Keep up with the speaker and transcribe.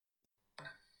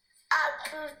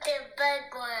Who's the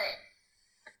big one?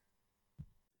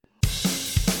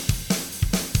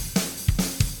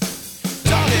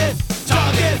 Talking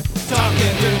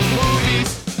through movies.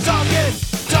 Talking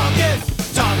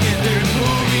through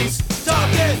movies.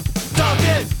 Talking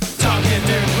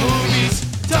through movies.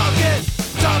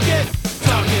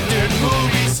 Talking through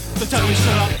movies. So tell me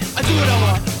shut up, I do what I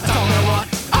want, I talk what I want.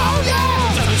 Oh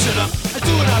yeah! Tell me shut up, I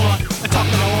do what I want, I talk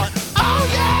what I want. Oh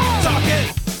yeah! Talking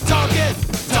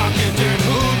through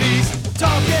movies.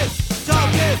 Talking through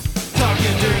movies.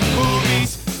 Talking through movies.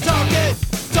 Talking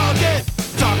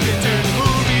through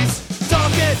movies.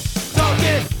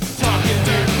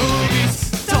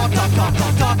 Talk.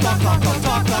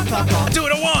 I do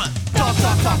what I want. Talk. I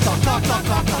do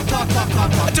what I want.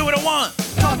 Do what I want.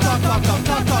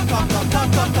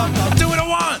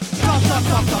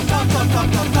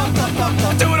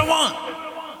 Do what I want.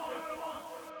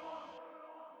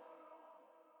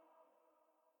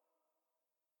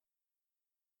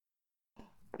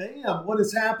 Bam, what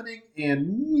is happening?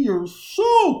 And we are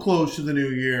so close to the new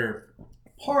year.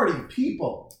 Party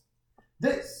people.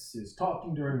 This is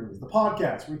Talking During Movies, the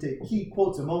podcast where we take key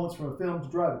quotes and moments from a film to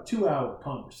drive a 2-hour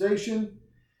conversation.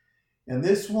 And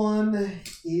this one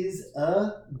is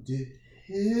a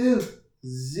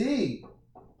doozy.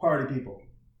 Party people.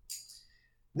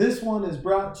 This one is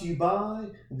brought to you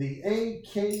by the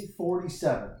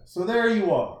AK-47. So there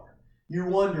you are. You're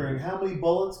wondering, how many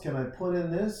bullets can I put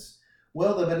in this?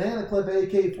 Well, the Banana Clip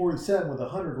AK-47 with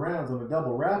 100 rounds on a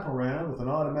double wraparound with an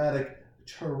automatic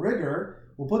trigger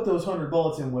will put those 100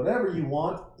 bullets in whatever you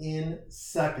want in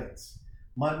seconds.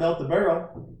 Might melt the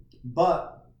barrel,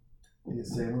 but the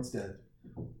assailant's dead.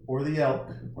 Or the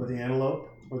elk, or the antelope,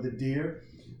 or the deer,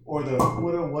 or the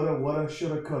woulda,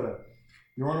 shoulda, coulda.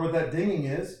 You wonder what that dinging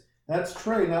is? That's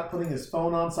Trey not putting his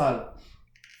phone on silent.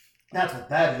 That's what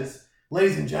that is.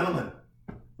 Ladies and gentlemen,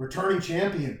 returning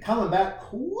champion, coming back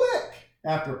quick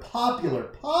after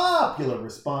popular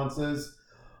responses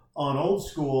on Old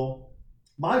School,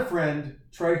 my friend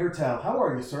Trey Hertel. How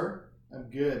are you, sir? I'm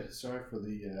good. Sorry for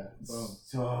the phone.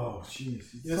 Oh, jeez.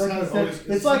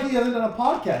 It's like he hasn't done a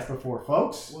podcast before,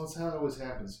 folks. Well, it's how it always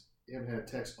happens. You haven't had a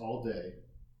text all day.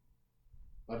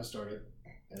 About to start it.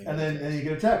 And then you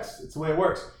get a text. It's the way it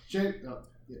works. Jay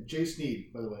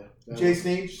Sneed, by the way. Jay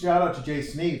Sneed. Shout out to Jay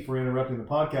Sneed for interrupting the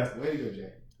podcast. Way to go,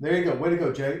 Jay. There you go. Way to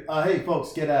go, Jay. Hey,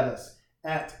 folks, get at us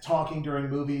at Talking During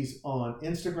Movies on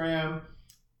Instagram.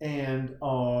 And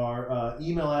our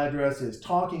email address is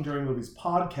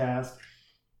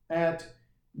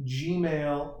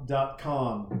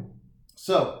talkingduringmoviespodcast@gmail.com.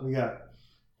 So we got,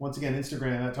 once again,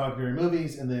 Instagram at Talking During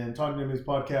Movies, and then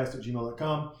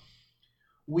talkingduringmoviespodcast@gmail.com.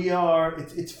 We are,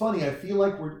 it's funny, I feel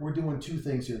like we're doing two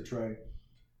things here, Trey.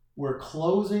 We're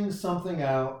closing something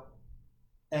out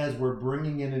as we're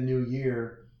bringing in a new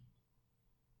year.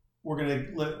 We're going to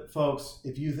let folks,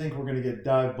 if you think we're going to get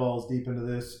dive balls deep into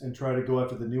this and try to go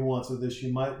after the nuance of this,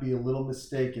 you might be a little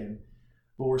mistaken,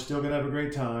 but we're still going to have a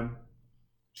great time.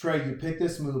 Trey, you picked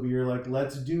this movie. You're like,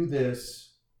 let's do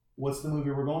this. What's the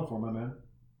movie we're going for, my man?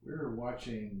 We're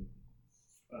watching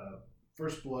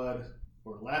First Blood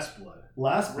or Last Blood.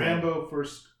 Rambo,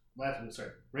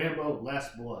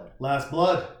 Last Blood. Last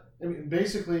Blood. I mean,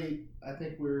 basically, I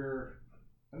think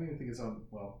I don't even think it's on,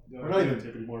 well, we're not even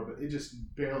tip anymore, but it just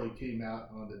barely came out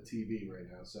on the TV right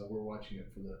now, so we're watching it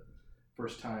for the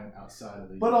first time outside of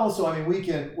the... But also, I mean, we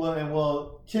can,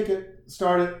 we'll kick it,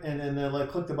 start it, and then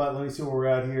click the button. Let me see where we're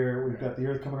at here. We've got the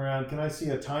Earth coming around. Can I see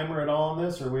a timer at all on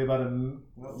this, or are we about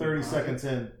 30 seconds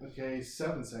in? Okay,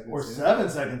 7 seconds Or 7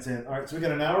 seconds in. All right, so we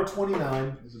got an hour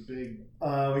 29. There's a big...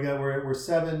 we're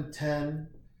 7, 10,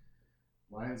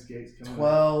 Lionsgate's coming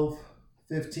 12,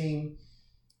 15...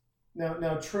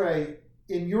 Now, Trey,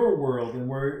 in your world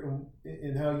and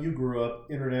in how you grew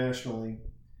up internationally,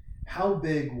 how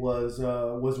big was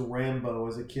Rambo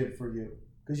as a kid for you?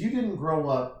 Because you didn't grow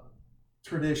up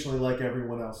traditionally like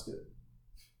everyone else did.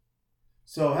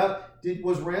 So,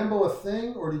 was Rambo a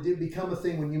thing, or did it become a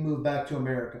thing when you moved back to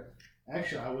America?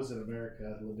 Actually, I was in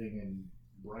America, living in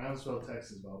Brownsville,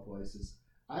 Texas, of all places.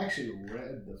 I actually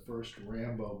read the first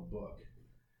Rambo book.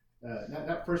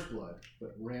 Not First Blood,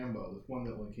 but Rambo, the one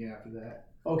that came after that.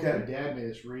 Okay. My dad made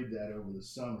us read that over the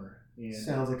summer. And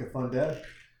sounds like a fun dad.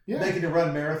 Yeah. Making to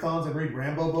run marathons and read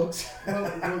Rambo books. Well,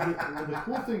 the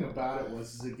cool thing about it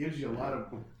was it gives you a lot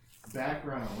of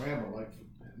background on Rambo. Like,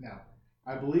 now,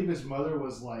 I believe his mother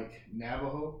was like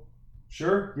Navajo.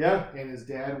 Sure, yeah. And his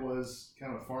dad was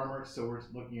kind of a farmer, so we're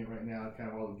looking at right now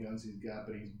kind of all the guns he's got,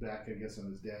 but he's back, I guess,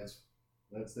 on his dad's.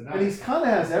 That's the knife. And he's kind of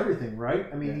has everything,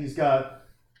 right? I mean, yeah.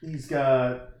 He's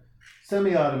got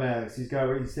semi-automatics. He's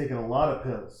taking a lot of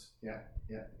pills. Yeah.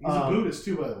 Yeah, he's a Buddhist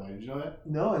too, by the way. Did you know that?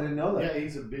 No, I didn't know that. Yeah,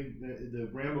 he's a big the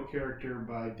Rambo character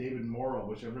by David Morrell,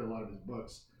 which I've read a lot of his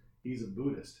books. He's a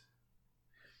Buddhist.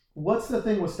 What's the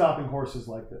thing with stopping horses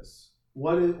like this?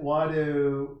 Why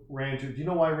do ranchers? Do you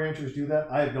know why ranchers do that?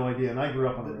 I have no idea, and I grew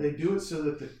up on a ranch. They do it so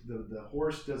that the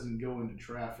horse doesn't go into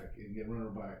traffic and get run over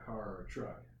by a car or a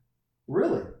truck.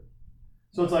 Really?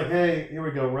 So it's like, hey, here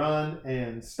we go, run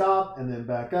and stop, and then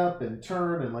back up and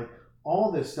turn, and like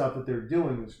all this stuff that they're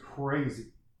doing is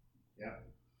crazy. Yeah,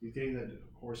 you're getting that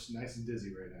horse nice and dizzy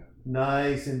right now.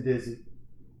 Nice and dizzy.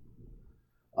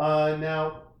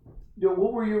 Now,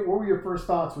 what were your first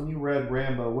thoughts when you read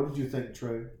Rambo? What did you think,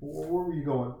 Trey? Where were you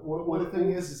going? Well, the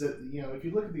thing is that if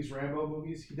you look at these Rambo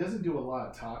movies, he doesn't do a lot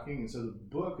of talking, and so the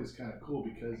book is kind of cool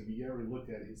because if you ever looked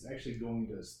at it, it's actually going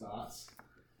into his thoughts.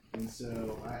 And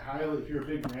so if you're a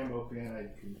big Rambo fan,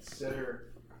 I'd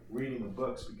consider reading the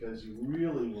books because you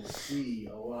really will see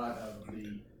a lot of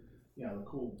the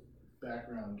cool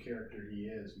background character he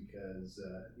is because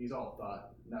he's all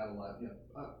thought, not a lot.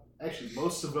 Actually,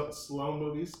 most of Stallone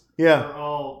movies are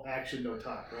all action, no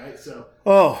talk, right? So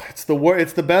it's the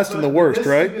best and the worst, this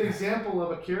right? This is a good example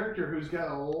of a character who's got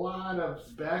a lot of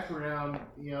background,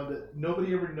 that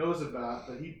nobody ever knows about,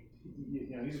 but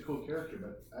he's a cool character.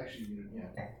 But actually,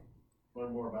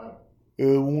 learn more about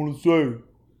him. I want to say,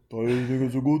 I think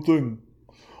it's a good thing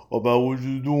about what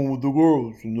she's doing with the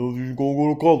girls and know she's going to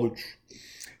go to college.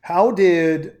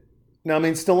 Stallone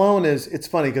it's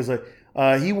funny because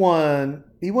he won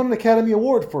an Academy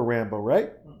Award for Rambo,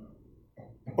 right?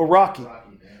 Or Rocky.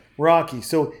 Rocky.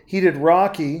 So he did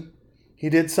Rocky. He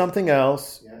did something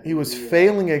else. Yeah, he was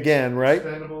failing again, right?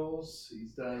 Expendables.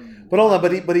 He's done. But hold on,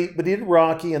 but he did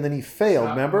Rocky and then he failed.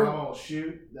 Remember? Mama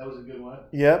Shoot. That was a good one.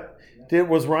 Yep.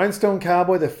 Was Rhinestone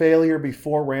Cowboy the failure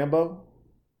before Rambo?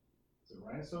 Is it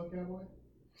Rhinestone Cowboy?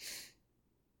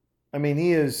 I mean,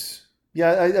 he is.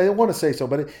 Yeah, I want to say so,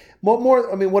 but more.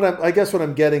 I mean, what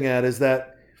I'm getting at is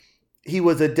that he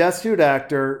was a destitute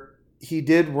actor. He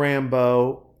did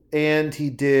Rambo and he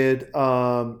did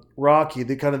Rocky.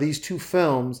 These two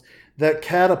films that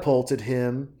catapulted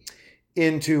him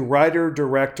into writer,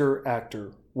 director,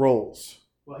 actor roles.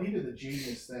 Well, he did the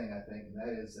genius thing, I think, and that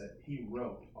is that he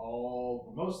wrote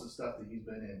most of the stuff that he's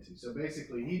been into. So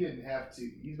basically, he didn't have to.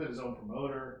 He's been his own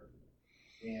promoter.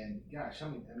 And gosh, how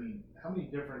many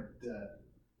different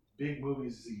big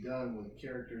movies has he done with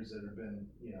characters that have been,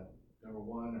 number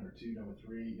 1, number 2, number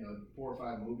 3, 4 or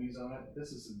 5 movies on it?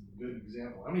 This is a good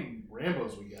example. How many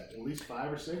Rambos we got? At least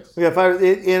 5 or 6? Yeah, 5.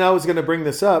 And I was going to bring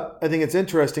this up. I think it's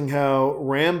interesting how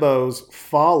Rambos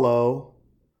follow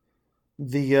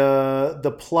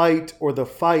the plight or the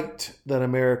fight that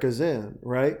America's in,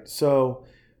 right? So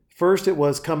first it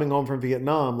was coming home from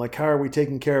Vietnam. Like, how are we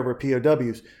taking care of our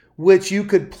POWs? Which you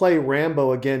could play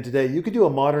Rambo again today. You could do a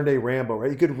modern day Rambo,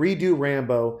 right? You could redo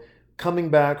Rambo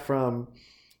coming back from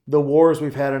the wars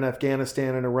we've had in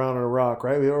Afghanistan and Iran and Iraq,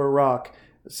 right? Or Iraq.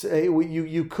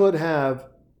 You could have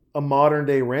a modern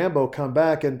day Rambo come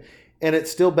back and it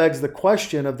still begs the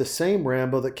question of the same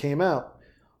Rambo that came out.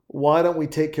 Why don't we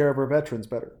take care of our veterans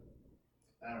better?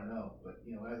 I don't know, but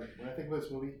when I think of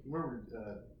this movie, remember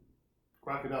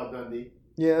Crocodile Dundee?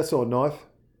 Yeah, that's all knife.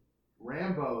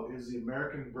 Rambo is the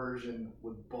American version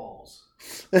with balls.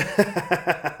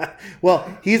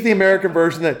 Well, he's the American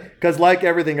version because like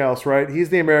everything else, right? He's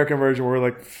the American version where we're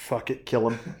like, fuck it, kill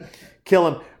him. Kill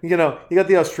him. You got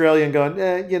the Australian going,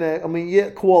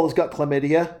 koala's got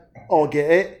chlamydia. I'll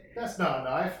get it. That's not a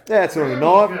knife. That's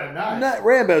not a knife.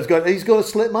 Rambo's he's going to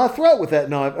slit my throat with that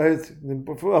knife. I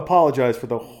apologize for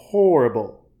the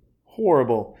horrible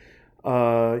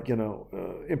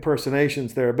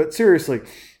impersonations there. But seriously,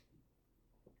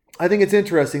 I think it's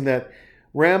interesting that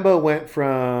Rambo went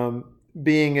from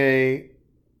being a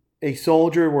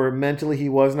soldier where mentally he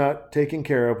was not taken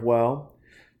care of well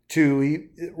to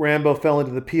Rambo fell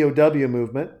into the POW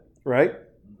movement, right?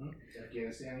 Mm-hmm.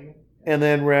 Afghanistan. And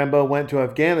then Rambo went to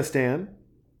Afghanistan.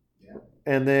 Yeah.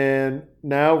 And then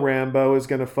now Rambo is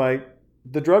going to fight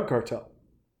the drug cartel.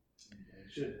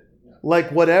 It should. Yeah.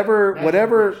 Like whatever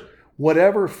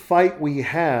fight we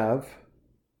have,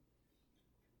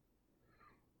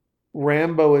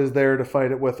 Rambo is there to fight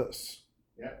it with us.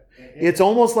 Yeah. It's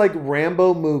almost like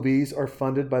Rambo movies are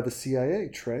funded by the CIA,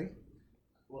 Trey.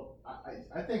 Well,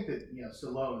 I think that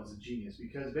Stallone is a genius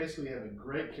because basically you have a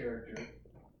great character.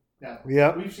 Now,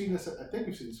 we've seen this. I think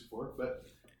we've seen this before, but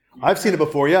I've seen it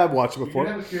before. Yeah, I've watched it before.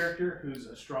 You have a character who's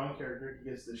a strong character. He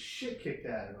gets the shit kicked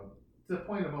out of him to the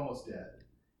point of almost death.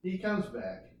 He comes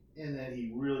back, and then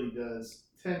he really does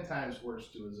 10 times worse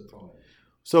to his opponent.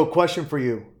 So, question for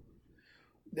you.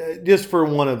 Just for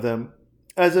one of them.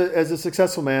 as a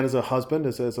successful man, as a husband,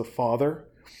 as a father,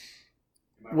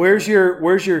 where's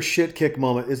your shit kick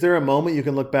moment? Is there a moment you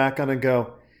can look back on and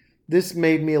go, this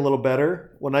made me a little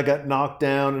better when I got knocked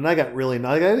down? And I got really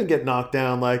knocked. I didn't get knocked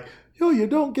down like, yo, you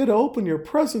don't get to open your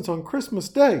presents on Christmas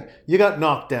Day. You got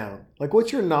knocked down. Like,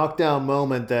 what's your knockdown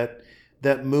moment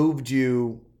that moved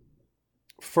you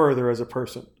further as a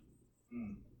person?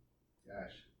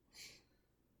 Gosh.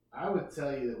 I would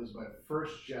tell you that was my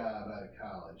first job out of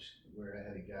college where I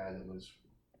had a guy he was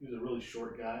a really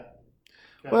short guy.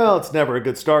 Well, it's never a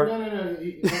good start. No. What I'm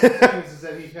saying is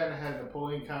that he kind of had a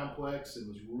Napoleon complex and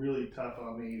was really tough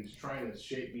on me. He was trying to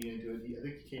shape me into it. I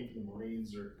think he came from the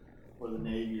Marines or the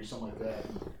Navy or something like that.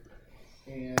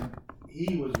 And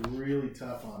he was really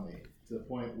tough on me to the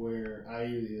point where I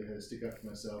either had to stick up for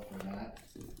myself or not.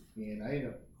 And I ended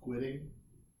up quitting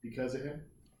because of him.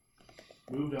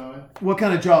 Moved on. What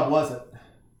kind of job was it?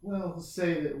 Well, let's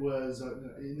say that it was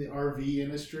in the RV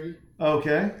industry.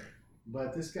 Okay.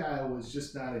 But this guy was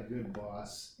just not a good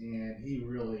boss, and he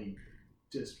really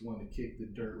just wanted to kick the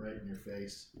dirt right in your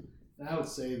face. And I would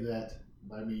say that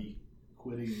by me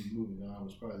quitting and moving on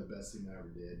was probably the best thing I ever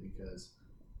did because,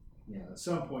 at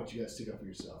some point you got to stick up for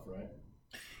yourself, right?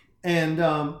 And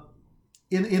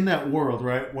in that world,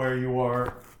 right, where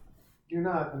you're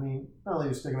not only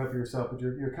you're sticking up for yourself, but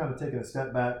you're kind of taking a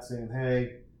step back saying,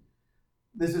 hey,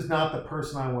 this is not the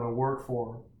person I want to work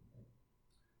for.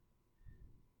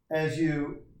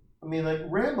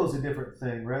 Rambo's a different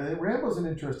thing, right? Rambo's an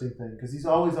interesting thing because he's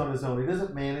always on his own. He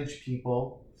doesn't manage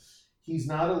people. He's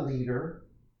not a leader.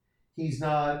 He's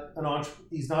not an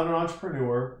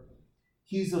entrepreneur.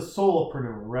 He's a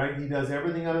solopreneur, right? He does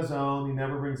everything on his own. He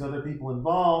never brings other people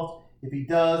involved. If he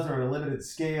does, they're on a limited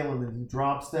scale, and then he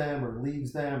drops them or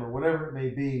leaves them or whatever it may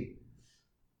be.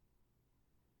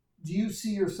 Do you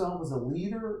see yourself as a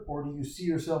leader, or do you see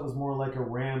yourself as more like a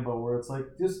Rambo, where it's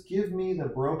like, just give me the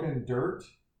broken dirt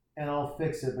and I'll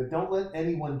fix it, but don't let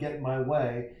anyone get in my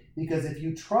way, because if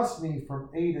you trust me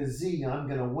from A to Z, I'm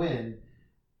going to win.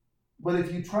 But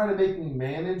if you try to make me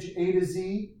manage A to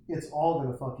Z, it's all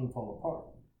going to fucking fall apart.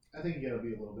 I think you got to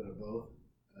be a little bit of both.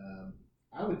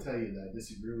 I would tell you that I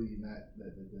disagree with you that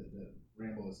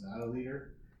Rambo is not a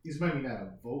leader. He's maybe not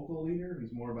a vocal leader.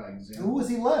 He's more by example. Who has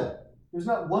he led? There's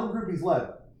not one group he's led.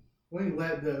 Well, he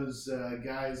led those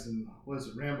guys in, was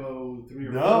it Rambo 3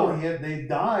 or 4? No, they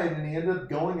died, and he ended up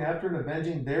going after and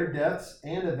avenging their deaths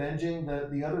and avenging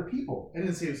the other people. I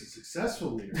didn't say he was a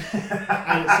successful leader.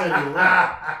 I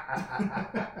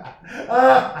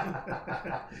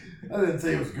didn't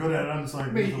say he was good at it. I'm just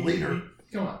like, he's a leader.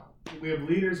 Come on. We have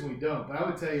leaders and we don't. But I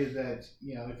would tell you that,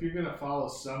 if you're going to follow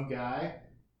some guy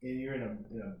and you're in a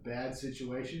bad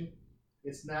situation,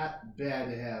 it's not bad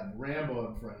to have Rambo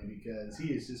in front of you because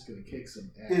he is just going to kick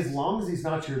some ass. As long as he's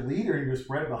not your leader and you're just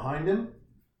right behind him,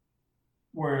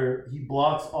 where he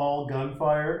blocks all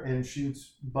gunfire and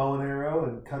shoots bow and arrow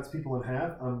and cuts people in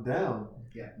half, I'm down.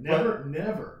 Yeah,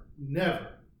 never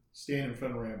stand in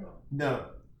front of Rambo. No.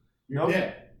 You're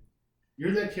dead.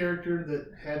 You're that character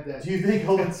that had that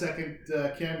 10-second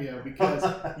cameo because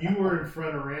you were in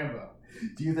front of Rambo.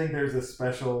 Do you think there's a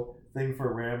special thing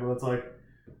for Rambo? It's like,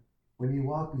 when you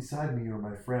walk beside me, you're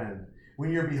my friend.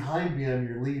 When you're behind me, I'm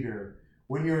your leader.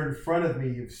 When you're in front of me,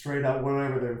 you've straight out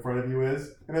whatever the in front of you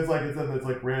is. And it's like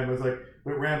Rambo. It's like,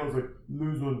 but Rambo's like,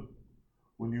 listen,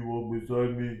 when you walk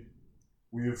beside me,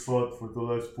 we have fought for the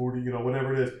last 40,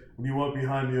 whatever it is. When you walk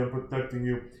behind me, I'm protecting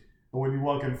you. And when you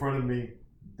walk in front of me,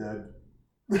 dead.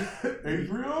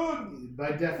 Adrian!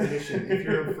 By definition, if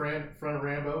you're in front of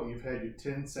Rambo, you've had your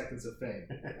 10 seconds of fame.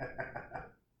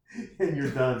 And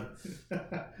you're done.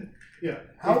 Yeah.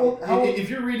 If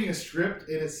you're reading a script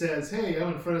and it says, hey,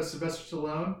 I'm in front of Sylvester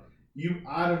Stallone, you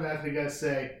automatically got to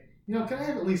say, can I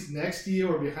have at least next to you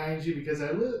or behind you because I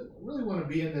really want to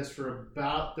be in this for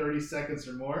about 30 seconds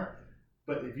or more.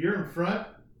 But if you're in front,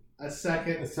 a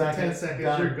second 10 seconds,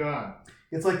 done. You're gone.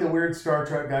 It's like the weird Star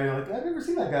Trek guy. You're like, I've never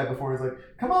seen that guy before. He's like,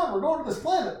 come on, we're going to this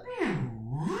planet.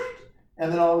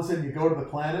 And then all of a sudden you go to the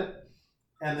planet,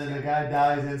 and then the guy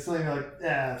dies instantly. And you're like,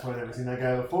 that's why I've never seen that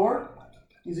guy before.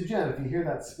 He's a gent. If you hear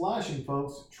that splashing,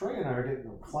 folks, Trey and I are getting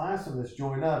a class on this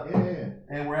joint up. Yeah.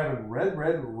 And we're having red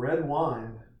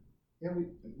wine. Yeah,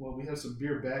 we have some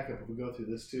beer backup if we go through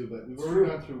this too, but we've already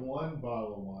gone through one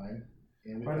bottle of wine.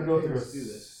 And we're going to go through a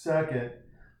second.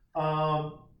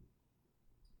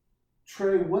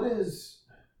 Trey, what is,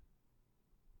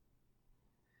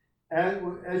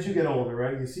 as you get older,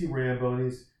 right, you see Rambo,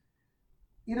 and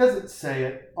he doesn't say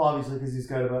it, obviously, because he's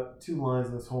got about 2 lines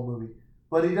in this whole movie,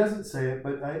 but he doesn't say it,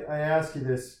 but I ask you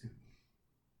this,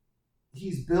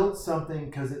 he's built something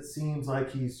because it seems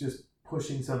like he's just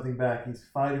pushing something back. He's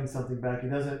fighting something back. He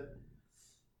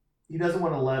doesn't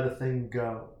want to let a thing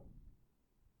go.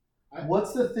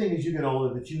 What's the thing as you get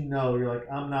older that you know you're like,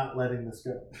 I'm not letting this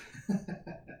go?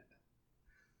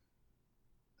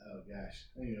 Oh gosh,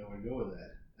 I don't even know where to go with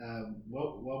that.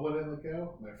 What would I let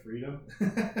go? My freedom.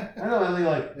 I know. I mean,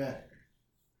 like, Yeah.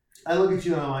 I look at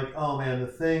you and I'm like, oh man, the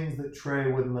things that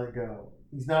Trey wouldn't let go.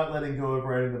 He's not letting go of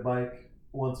riding the bike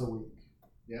once a week.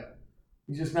 Yeah.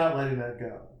 He's just not letting that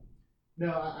go.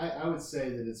 No, I would say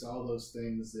that it's all those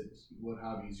things that what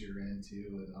hobbies you're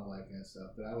into and all that kind of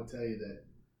stuff. But I would tell you that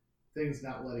things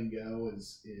not letting go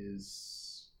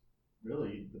is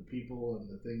really the people and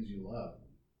the things you love.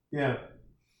 Yeah.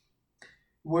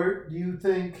 Where do you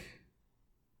think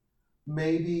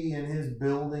maybe in his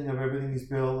building of everything he's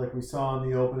built, like we saw in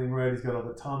the opening, right? He's got all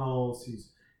the tunnels.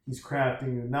 He's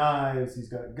crafting new knives. He's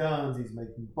got guns. He's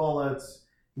making bullets.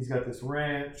 He's got this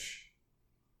ranch.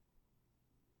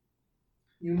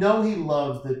 You know he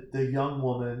loves the young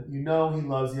woman. You know he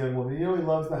loves the young woman. You know he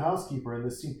loves the housekeeper in the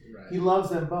scene. Right. He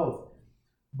loves them both.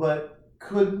 But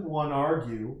couldn't one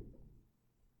argue,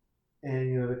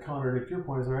 and you know, to contradict your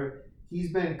point is right,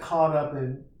 he's been caught up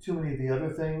in too many of the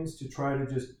other things to try to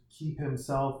just keep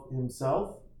himself,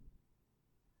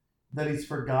 that he's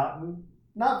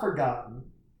not forgotten,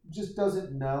 just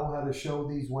doesn't know how to show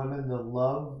these women the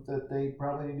love that they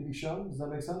probably need to be shown. Does that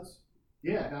make sense?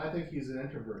 Yeah, no, I think he's an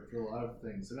introvert for a lot of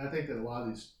things. And I think that a lot of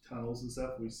these tunnels and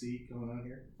stuff we see coming on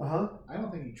here, I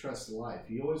don't think he trusts life.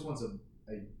 He always wants a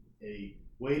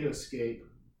way to escape.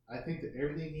 I think that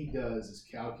everything he does is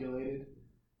calculated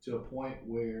to a point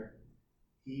where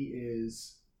he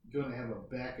is going to have a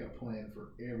backup plan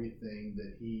for everything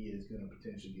that he is going to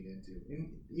potentially get into.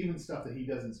 And even stuff that he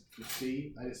doesn't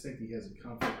foresee, I just think he has a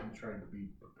comfort in trying to be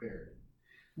prepared.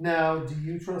 Now, do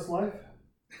you trust life?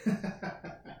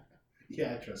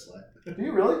 Yeah, I trust life. Do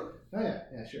you really? Oh,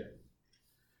 yeah, sure.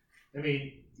 I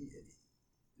mean,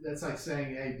 that's like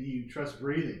saying, hey, do you trust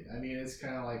breathing? I mean, it's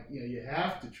kind of like, you know, you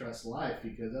have to trust life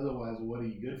because otherwise, what are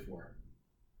you good for?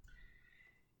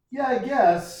 Yeah, I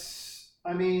guess.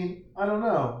 I mean, I don't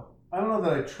know. I don't know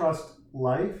that I trust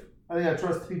life. I think I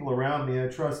trust the people around me. I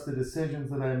trust the decisions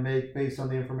that I make based on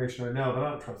the information I know, but I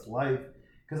don't trust life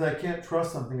because I can't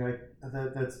trust something that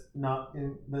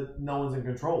no one's in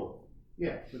control of.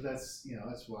 Yeah, but that's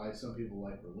why some people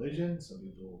like religion. Some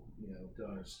people, don't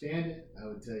understand it. I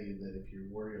would tell you that if you're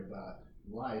worried about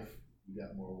life, you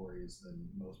got more worries than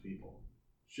most people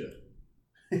should.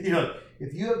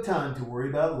 If you have time to worry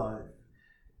about life,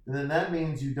 then that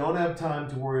means you don't have time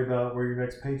to worry about where your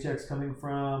next paycheck's coming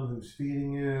from, who's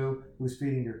feeding you, who's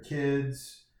feeding your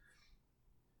kids.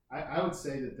 I would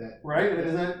say that right?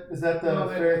 Is that the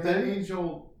fair thing? That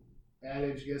age-old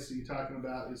adage, I guess, that you're talking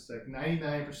about is like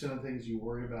 99% of things you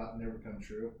worry about never come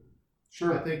true.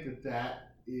 Sure. I think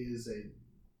that is a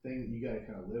thing that you got to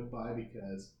kind of live by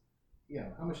because,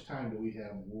 how much time do we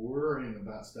have worrying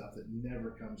about stuff that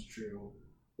never comes true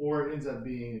or it ends up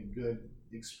being a good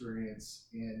experience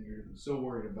and you're so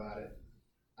worried about it?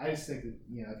 I just think that,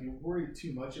 if you worry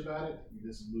too much about it,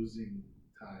 you're just losing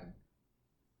time.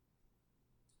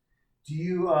 Do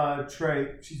you,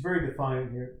 Trey? She's very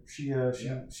defiant here. She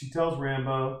tells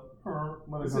Rambo,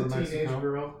 It's a teenage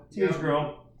girl. Teenage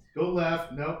girl. Go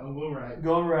left. No, I'm going right.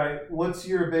 Going right. What's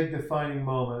your big defining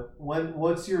moment?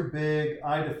 What's your big?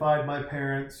 I defied my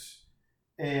parents,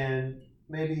 and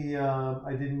maybe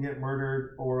I didn't get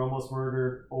murdered or almost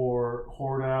murdered or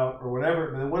whored out or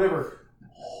whatever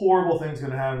horrible thing's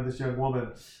going to happen to this young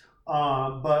woman.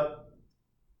 But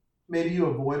maybe you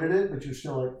avoided it, but you're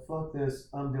still like, fuck this,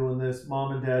 I'm doing this.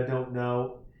 Mom and dad don't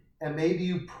know. And maybe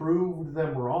you proved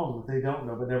them wrong that they don't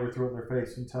know, but never threw it in their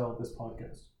face until this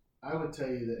podcast. I would tell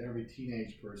you that every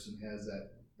teenage person has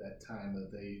that time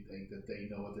that they think that they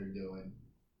know what they're doing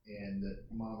and that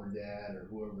mom or dad or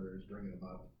whoever is bringing them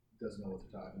up doesn't know what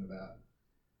they're talking about.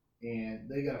 And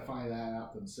they got to find that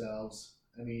out themselves.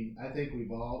 I mean, I think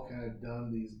we've all kind of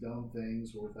done these dumb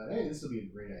things where we thought, hey, this will be a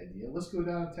great idea. Let's go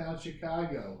downtown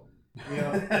Chicago.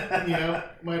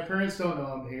 My parents don't know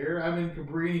I'm here. I'm in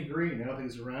Cabrini Green. I don't think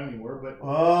it's around anymore, but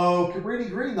Cabrini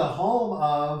Green, the home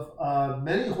of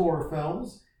many horror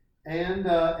films and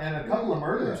a couple of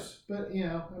murders.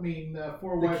 Yeah. But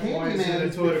 4 white boys and a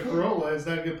Toyota Corolla is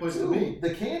not a good place to be.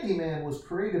 The Candyman was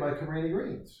created by Cabrini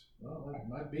Greens. Well, that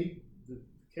might be the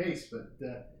case, but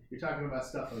you're talking about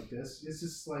stuff like this. It's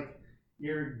just like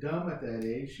you're dumb at that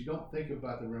age. You don't think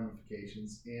about the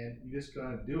ramifications, and you just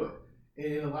gotta do it.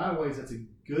 And in a lot of ways, that's a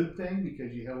good thing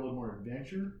because you have a little more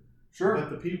adventure. Sure. But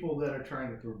the people that are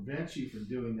trying to prevent you from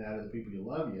doing that are the people you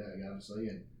love, obviously,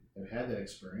 and have had that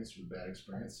experience or bad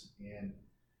experience. And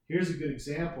here's a good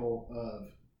example of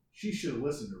she should have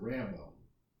listened to Rambo.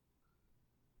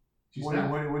 She's What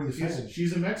not. are you saying?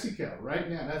 She's in Mexico right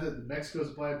now. Not that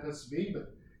Mexico's a place to be,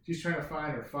 but she's trying to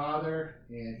find her father,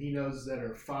 and he knows that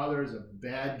her father is a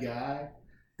bad guy.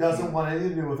 Doesn't want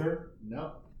anything to do with her.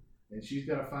 No, and she's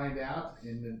got to find out,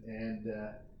 and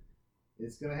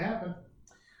it's going to happen.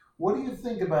 What do you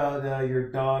think about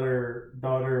your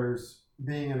daughters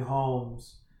being in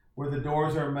homes where the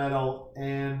doors are metal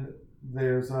and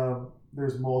there's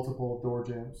multiple door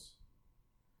jams?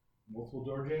 Multiple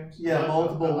door jams? Yeah,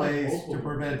 multiple ways multiple to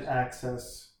door prevent jams.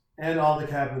 access, and all the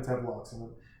cabinets have locks in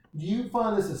them. Do you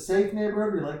find this a safe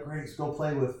neighborhood? Or you're like, Grace, go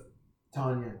play with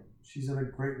Tanya. She's in a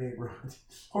great neighborhood.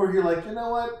 Or you're like, you know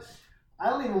what? I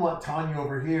don't even want Tanya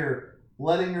over here,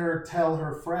 letting her tell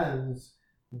her friends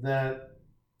that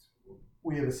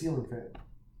we have a ceiling fan.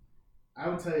 I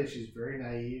would tell you she's very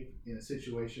naive in a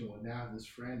situation where now this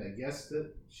friend, I guess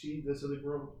that this other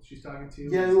girl she's talking to.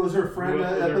 Yeah, it was her friend grew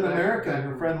up with up her in back- America, and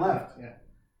back- her friend left. Yeah.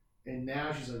 And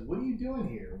now she's like, what are you doing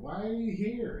here? Why are you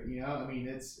here? You know, I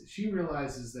mean, she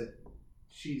realizes that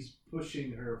she's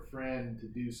pushing her friend to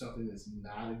do something that's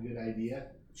not a good idea.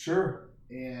 Sure.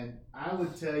 And I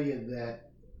would tell you that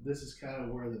this is kind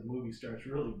of where the movie starts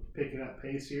really picking up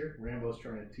pace here. Rambo's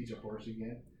trying to teach a horse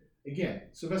again. Again,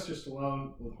 Sylvester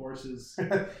Stallone with horses.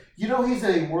 You know he's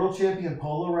a world champion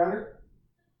polo rider?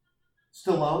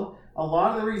 Stallone. A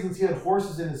lot of the reasons he had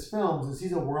horses in his films is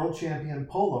he's a world champion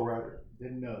polo rider.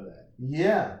 Didn't know that.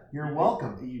 Yeah, you're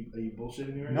welcome. Are you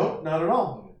bullshitting me right Nope, now? not at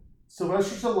all.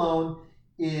 Sylvester Stallone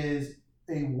is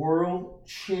a world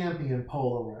champion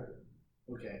polo rider.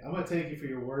 Okay, I'm going to take you for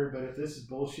your word, but if this is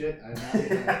bullshit, I'm not going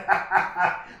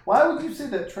to... Why would you say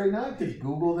that, Trey? Now I could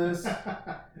Google this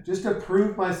just to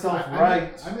prove myself I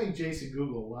right. make Jason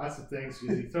Google lots of things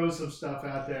because he throws some stuff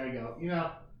out there and go, you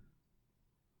know,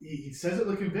 he says it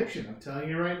with conviction. I'm telling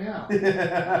you right now.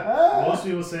 Most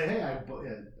people say, hey,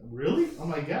 really? Oh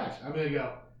my gosh. I'm going to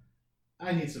go,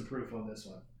 I need some proof on this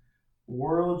one.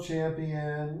 World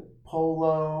champion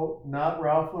polo, not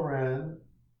Ralph Lauren,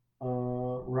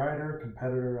 rider,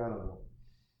 competitor, I don't know.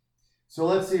 So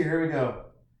let's see, here we go.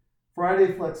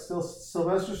 Friday Flex, still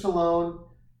Sylvester Stallone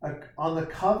on the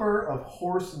cover of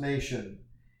Horse Nation.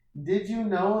 Did you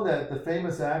know that the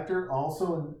famous actor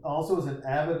also is an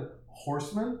avid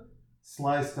horseman?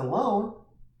 Sly Stallone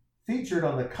featured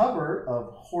on the cover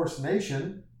of Horse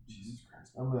Nation. Jesus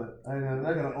Christ, I'm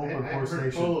not gonna open I Horse heard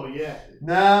Nation. polo yet.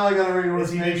 Now I gotta read Horse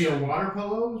Is he maybe Nation. a water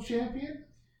polo champion?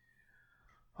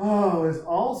 Oh, is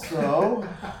also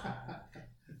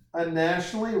a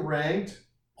nationally ranked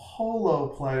polo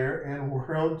player and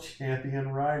world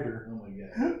champion rider. Oh my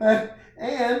god.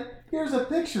 And here's a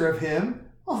picture of him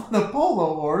on the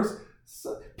polo horse.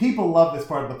 So, people love this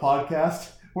part of the podcast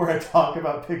where I talk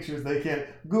about pictures they can't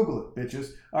Google it,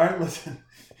 bitches. All right, listen.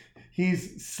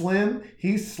 He's slim.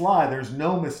 He's sly. There's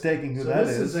no mistaking who that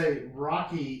is. This is a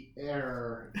Rocky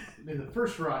era. I mean, the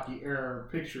first Rocky era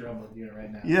picture I'm looking at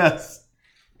right now. Yes.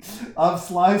 Of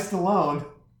Sly Stallone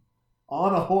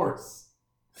on a horse.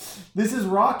 This is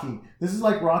Rocky. This is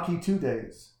like Rocky 2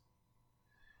 days.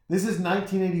 This is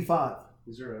 1985.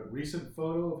 Is there a recent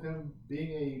photo of him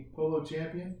being a polo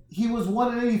champion? He was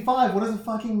 1 in 85. What does it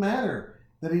fucking matter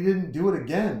that he didn't do it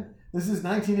again? This is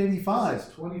 1985. This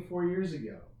is 24 years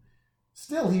ago.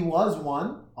 Still, he was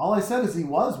one. All I said is he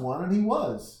was one, and he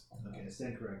was. Okay,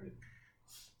 stand corrected.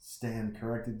 Stand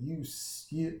corrected. You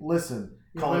listen.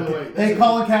 Yeah, Colin, by the way, hey,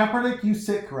 Colin Kaepernick, you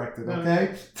sit corrected, No,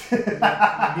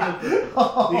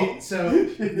 okay? So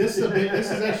this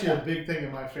is actually a big thing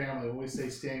in my family when we say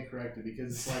stand corrected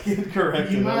because it's like Stand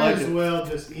corrected. you I might like as it. well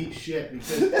just eat shit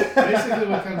because basically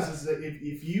what comes is that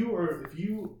if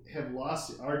you have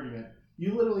lost the argument,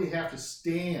 you literally have to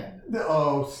stand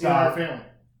Oh, in our stop. family.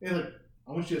 Hey, look,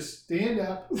 I want you to stand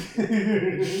up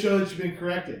and show that you've been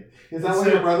corrected. Is that why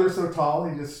your brother's so tall?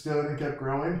 He just stood and kept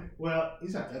growing? Well,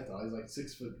 he's not that tall. He's like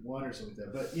 6'1" or something like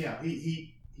that. But yeah,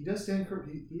 he does stand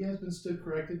corrected. He has been stood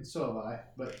corrected, and so have I.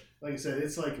 But like I said,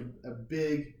 it's like a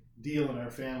big deal in our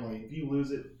family. If you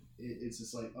lose it, it's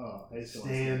just like, oh, I still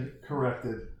Stand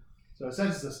corrected. So it's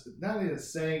not even a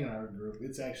saying in our group.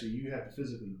 It's actually you have to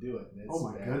physically do it. And it's Oh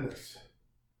my bad. goodness.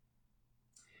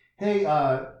 Hey,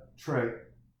 Trey,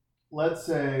 let's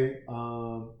say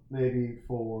maybe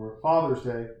for Father's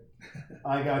Day,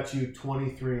 I got you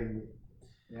 23andMe.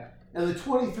 Yeah. And the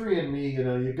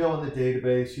 23andMe, you go in the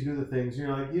database, you do the things,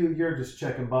 you're just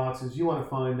checking boxes. You want to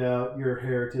find out your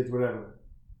heritage, whatever.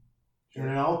 Sure.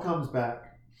 And it all comes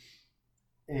back.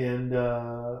 And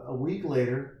a week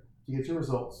later, you get your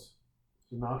results.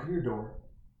 You knock on your door,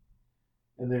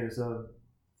 and there's a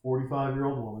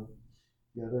 45-year-old woman at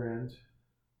the other end.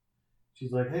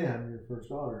 She's like, hey, I'm your first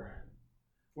daughter.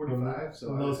 45. So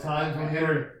From those times when you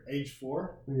entered were age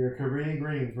 4. when you're Cabrini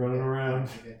Greens running around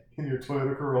Okay. in your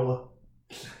Toyota Corolla.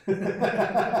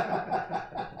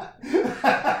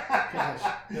 Gosh,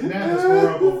 the math is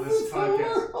horrible. This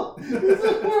podcast. It's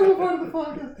a horrible part of the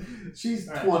podcast. She's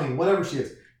All right. 20, whatever she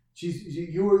is.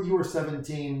 You were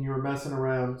 17. You were messing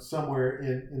around somewhere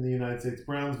in the United States,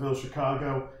 Brownsville,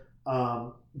 Chicago,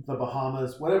 the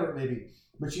Bahamas, whatever it may be.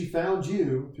 But she found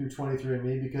you through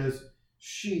 23andMe because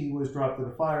she was dropped at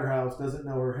a firehouse, doesn't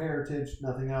know her heritage,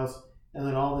 nothing else, and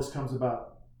then all this comes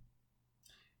about.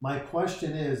 My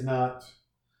question is not,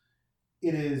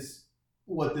 it is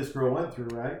what this girl went through,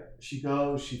 right? She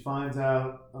goes, she finds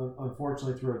out,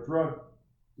 unfortunately through a drug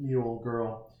mule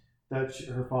girl, that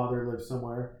her father lives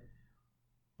somewhere.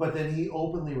 But then he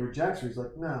openly rejects her. He's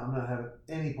like, no, I'm not having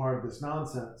any part of this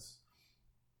nonsense.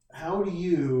 How do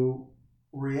you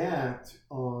react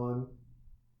on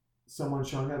someone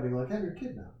showing up being like, hey, you're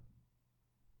kidnapped?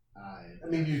 I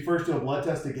mean, do you first do a blood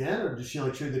test again, or does she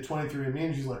like show you the 23andMe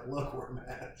and she's like, look, we're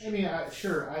matched? I mean,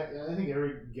 sure. I think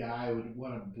every guy would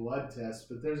want a blood test,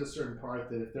 but there's a certain part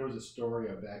that if there was a story,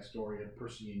 a backstory, a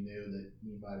person you knew that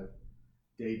you might have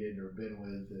dated or been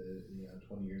with,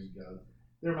 20 years ago,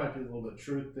 there might be a little bit of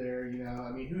truth there.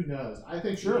 I mean, who knows? I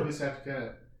think Sure. you just have to kind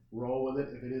of roll with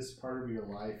it. If it is part of your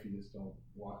life, you just don't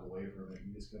walk away from it.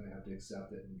 You're just going to have to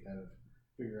accept it and kind of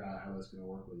figure out how it's going to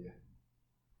work with you.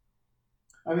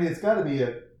 I mean, it's got to be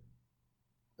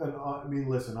I mean,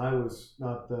 listen, I was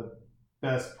not the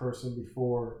best person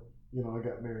before, I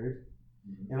got married.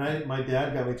 Mm-hmm. And my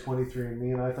dad got me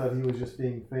 23andMe, and I thought he was just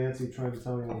being fancy trying to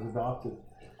tell me I was adopted.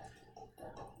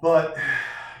 But,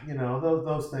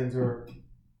 those things are,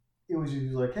 it was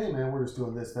usually like, hey, man, we're just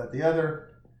doing this, that, the other.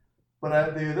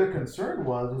 But the other concern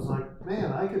was like,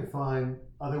 man, I could find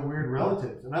other weird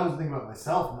relatives. And I wasn't thinking about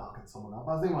myself knocking someone up.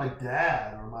 I was thinking my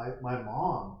dad or my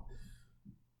mom.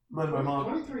 But my mom.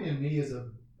 23andMe is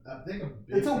I think a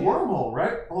big It's a deal. wormhole,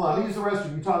 right? Hold on, let me use the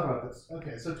restroom. You talk about this.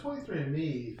 Okay, so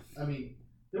 23andMe, I mean,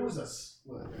 there was a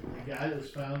guy that was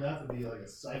found out to be like a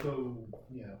psycho,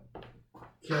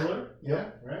 killer. Yeah,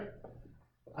 right?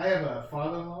 I have a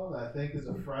father-in-law that I think is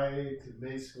afraid to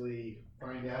basically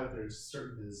find out if there's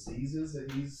certain diseases that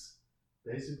he's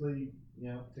basically,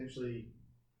 potentially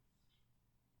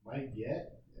might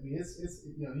get. I mean, it's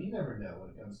you never know when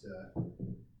it comes to,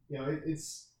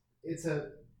 it's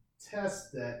a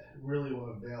test that really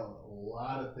will unveil a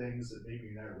lot of things that maybe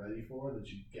you're not ready for, that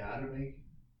you gotta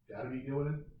be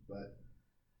doing. But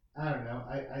I don't know.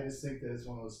 I just think that it's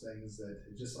one of those things that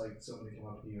it's just like somebody come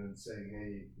up to you and saying,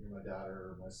 hey, you're my daughter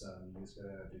or my son. You just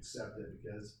gotta have to accept it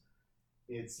because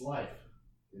it's life.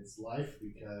 It's life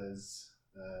because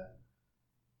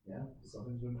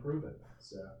something's been proven.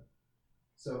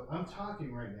 So I'm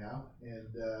talking right now,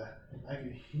 and I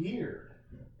can hear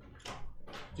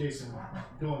Jason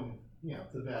going, to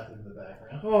the bathroom in the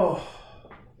background. Oh.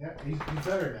 Yeah, he's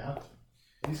better now.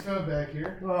 He's coming back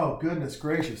here. Oh, goodness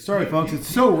gracious. Sorry, folks. It's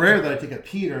so rare that I take a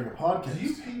pee during a podcast. Do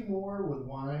you pee more with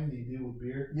wine than you do with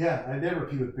beer? Yeah, I never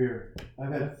pee with beer.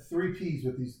 I've had 3 pees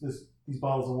with these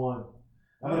bottles of wine.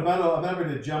 I'm about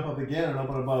to jump up again and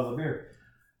open a bottle of beer.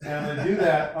 And I'm going to do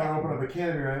that, or open up a can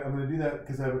of beer. I'm going to do that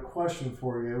because I have a question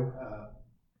for you.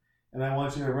 And I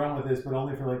want you to run with this, but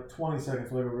only for like 20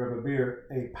 seconds while I grab a beer.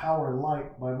 A Power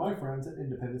Light by my friends at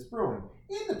Independence Brewing.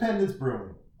 Independence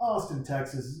Brewing. Austin,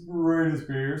 Texas' greatest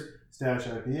beers. Stash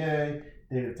IPA,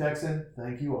 Native Texan,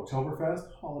 thank you,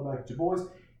 Oktoberfest, holla back at your boys,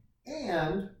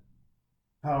 and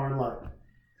Power Light.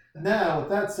 Now, with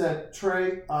that said,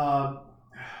 Trey,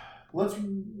 let's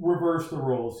reverse the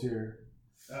roles here.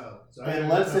 Oh, so And I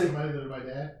let's say- somebody that my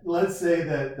dad. Let's say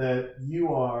that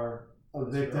you are a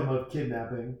victim of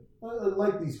kidnapping,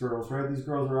 like these girls, right? These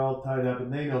girls are all tied up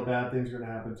and they know bad things are going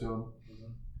to happen to them.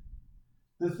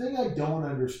 Mm-hmm. The thing I don't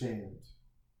understand,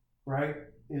 right,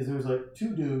 is there's like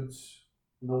 2 dudes,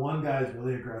 and the one guy is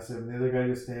really aggressive, and the other guy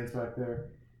just stands back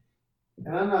there.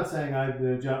 And I'm not saying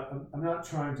I'm not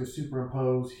trying to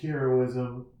superimpose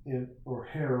heroism or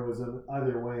heroism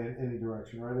either way in any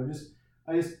direction, right?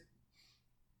 I just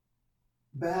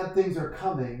bad things are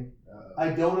coming. I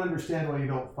don't understand why you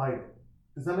don't fight it.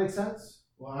 Does that make sense?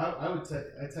 Well, I would tell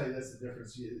you that's the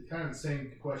difference. Kind of the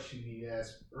same question you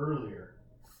asked earlier,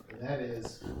 and that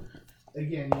is,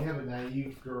 again, you have a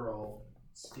naive girl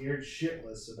scared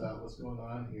shitless about what's going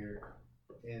on here,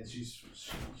 and she's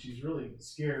really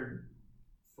scared,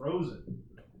 frozen.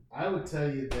 I would tell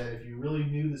you that if you really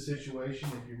knew the situation,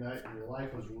 if your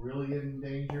life was really in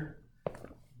danger,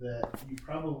 that you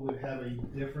probably would have a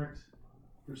different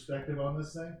perspective on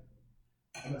this thing.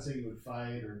 I'm not saying you would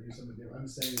fight or do something different. I'm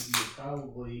saying that you would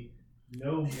probably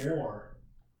know more.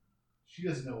 She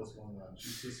doesn't know what's going on.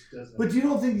 She just doesn't. But you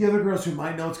don't think the other girls who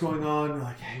might know what's going on are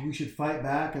like, hey, we should fight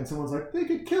back, and someone's like, they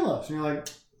could kill us, and you're like,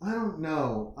 I don't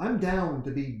know. I'm down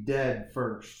to be dead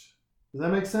first. Does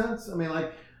that make sense? I mean,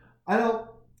 like,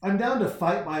 I'm down to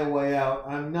fight my way out.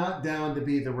 I'm not down to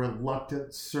be the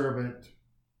reluctant servant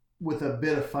with a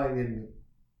bit of fight in me.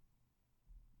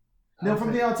 Now,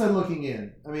 from the outside looking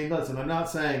in, I mean, listen, I'm not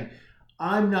saying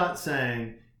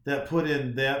that put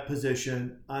in that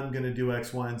position, I'm going to do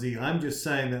X, Y, and Z. I'm just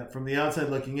saying that from the outside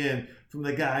looking in, from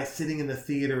the guy sitting in the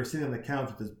theater, sitting on the couch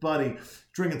with his buddy,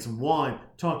 drinking some wine,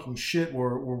 talking shit,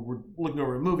 or we're looking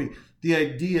over a movie, the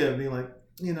idea of being like,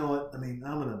 you know what, I mean,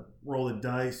 I'm going to roll the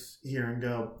dice here and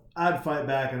go, I'd fight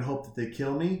back and hope that they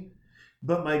kill me.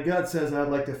 But my gut says I'd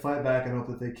like to fight back and hope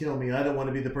that they kill me. I don't want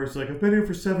to be the person like, I've been here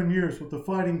for 7 years with the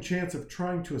fighting chance of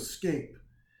trying to escape.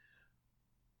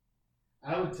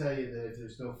 I would tell you that if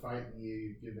there's no fight in you,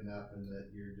 you've given up and that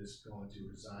you're just going to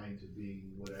resign to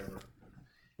being whatever.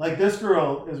 Like this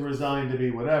girl is resigned to be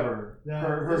whatever. No,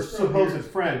 her this girl supposed here-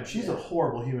 friend, she's yeah. a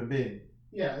horrible human being.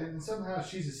 Yeah, and somehow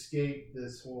she's escaped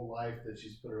this whole life that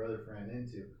she's put her other friend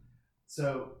into.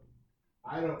 So,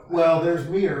 Well, there's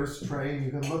mirrors, Trey, and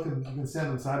you can look and you can stand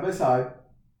them side by side.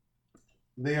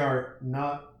 They are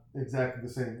not exactly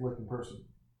the same looking person.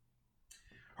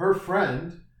 Her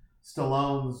friend,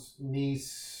 Stallone's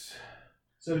niece.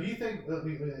 So do you think,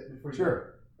 before you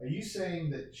Sure. are you saying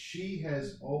that she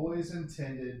has always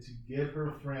intended to give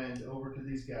her friend over to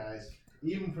these guys,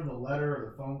 even from the letter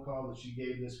or the phone call that she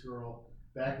gave this girl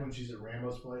back when she's at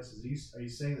Rambo's place? Are you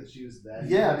saying that she was that?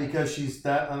 Yeah, because she's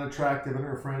that unattractive and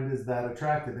her friend is that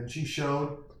attractive. And she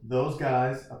showed those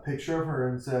guys a picture of her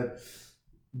and said,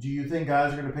 do you think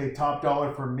guys are going to pay top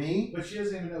dollar for me? But she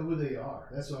doesn't even know who they are.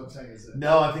 That's what I'm saying. Is that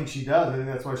No, I think she does. I think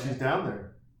that's why she's down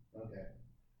there. okay?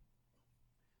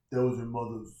 Those are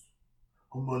mothers.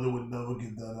 A mother would never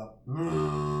give that up.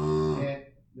 And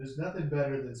there's nothing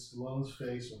better than Stallone's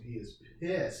face when he is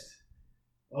pissed.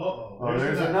 Oh,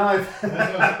 there's a knife.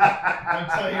 That's what I'm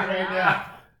telling you right now.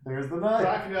 There's the knife.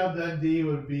 Crocodile Dundee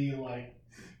would be like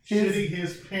His- shitting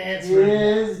his pants. right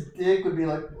His dick would be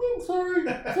like, sorry,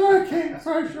 I came,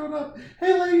 sorry I showed up.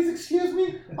 Hey ladies, excuse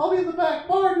me, I'll be in the back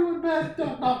bar doing bad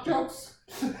knock jokes.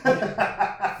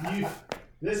 now.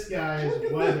 This guy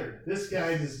is weathered. This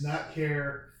guy does not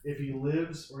care if he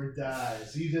lives or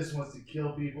dies. He just wants to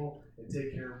kill people and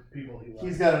take care of people he loves.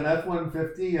 He's got an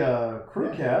F-150 crew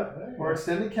cab There you or go.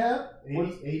 extended cab.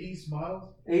 80s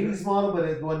model? 80s model,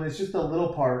 but when it's just a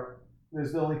little part,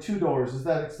 there's only 2 doors. Is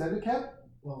that extended cab?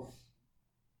 Well,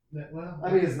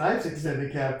 I mean, his knife's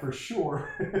extended cab for sure.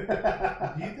 do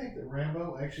you think that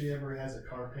Rambo actually ever has a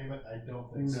car payment? I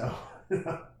don't think so.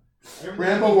 No. Everything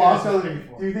Rambo he walks has is on. paid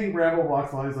for. Do you think Rambo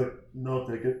walks on? He's like, no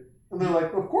ticket. And they're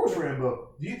like, of course, Rambo.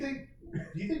 Do you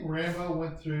think Rambo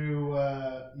went through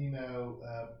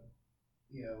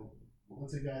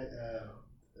what's the guy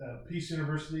Peace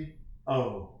University?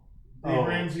 Oh. Dave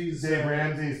Ramsey's Dave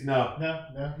Ramsey's, no.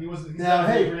 No, he wasn't. He's Now, not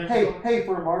Dave Ramsey. hey,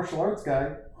 for a martial arts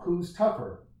guy, who's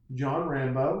tougher, John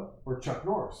Rambo or Chuck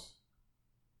Norris?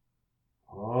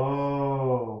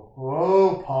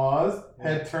 Oh, pause.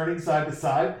 Head turning side to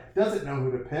side. Doesn't know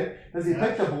who to pick. Does he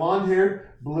pick the blonde-haired,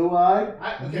 blue-eyed,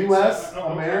 U.S.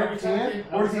 American,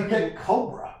 or does he pick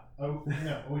Cobra? Oh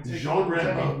no, are we Jean talking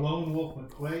Rambo. Lone Wolf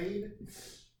McQuaid,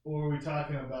 or are we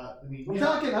talking about? I mean, I'm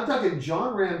talking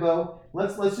John Rambo.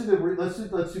 Let's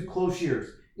do close years.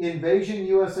 Invasion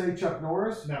USA, Chuck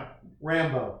Norris. No,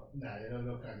 Rambo.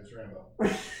 no kindness, Rambo.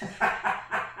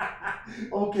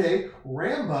 Okay,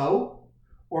 Rambo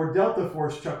or Delta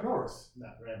Force, Chuck Norris.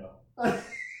 Not Rambo.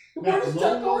 Where does Chuck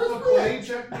Lone Wolf Norris McQuaid, fit?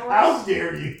 Chuck Norris, How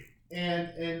dare you?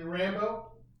 and Rambo.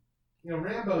 You know,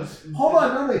 Rambo's. Hold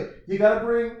on, no, you got to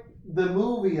bring the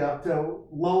movie up to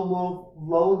Lone Wolf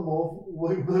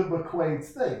McQuaid's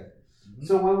thing. Mhm.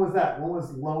 So when was that? When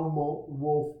was Lone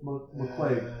Wolf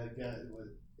McQuaid?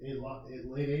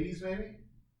 Late 80s maybe.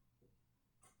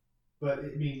 But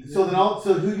I mean, So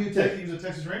who do you take? He was a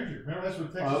Texas Ranger. Remember that's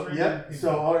what Texas Ranger. Yep. came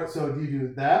So from. all right. So do you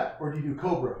do that or do you do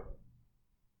Cobra?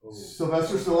 Oh.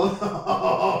 Sylvester Stallone.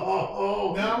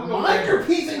 Oh, No, I'm going mind your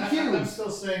Rambo. P's and I'm Q's.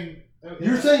 still saying.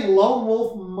 You're saying Lone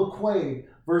Wolf McQuaid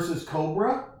versus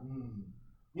Cobra?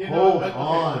 You Hold okay,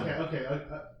 on. Okay.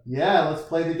 Yeah, let's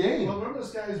play the game. Well, remember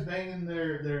those guys banging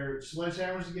their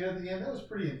sledgehammers together at the end? That was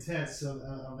pretty intense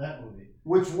on that movie.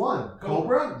 Which one?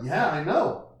 Cobra? Yeah, I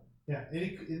know. Yeah,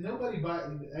 and nobody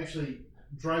actually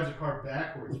drives a car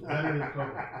backwards better than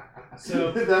Cobra.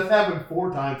 So That's happened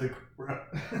 4 times in Cobra.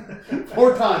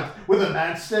 4 times with a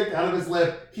matchstick out of his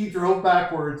lip. He drove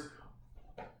backwards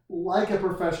like a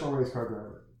professional race car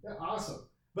driver. yeah, awesome.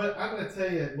 But I'm going to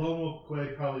tell you, Lone Wolf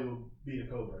McQuaid probably will beat a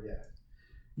Cobra. Yeah.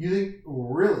 You think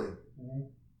really?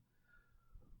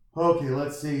 Okay,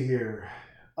 let's see here.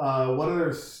 What other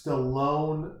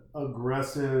Stallone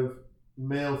aggressive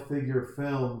male figure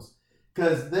films?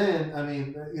 Because then, I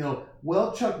mean,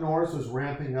 while Chuck Norris was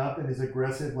ramping up in his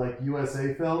aggressive, like,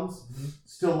 USA films,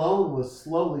 Stallone was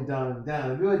slowly dying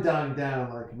down. If he was dying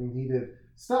down, like, I mean, he did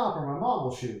Stop or My Mom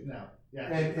Will Shoot. No. Yeah,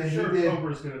 And for he sure did-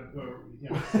 Cobra's going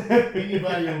to,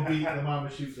 anybody will beat the Mama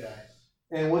Shoot guy.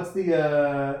 And what's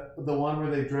the one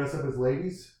where they dress up as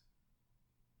ladies?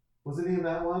 Wasn't he in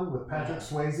that one with Patrick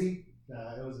Swayze?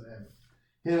 Nah, it wasn't him.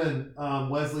 Him and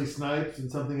Wesley Snipes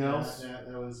and something else? That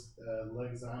was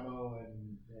Leguizamo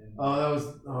and Oh, that was...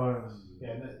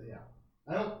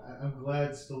 I'm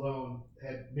glad Stallone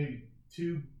had maybe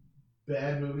 2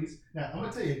 bad movies. Now, I'm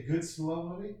going to tell you a good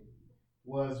Stallone movie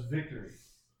was Victory,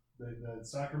 the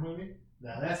soccer movie.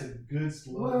 Now, that's a good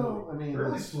Stallone movie. I mean...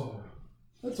 Early Stallone movie.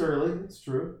 That's early. It's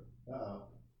true. Uh-oh.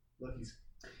 Look, he's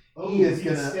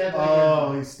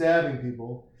stabbing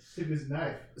people. Took his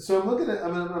knife. So I'm looking at.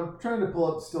 I'm trying to pull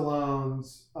up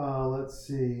Stallone's. Let's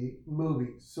see,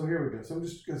 movies. So here we go.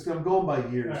 So I'm going by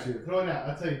years Right, here. throw it out.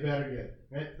 I'll tell you bad or good.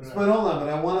 Right? But hold on. But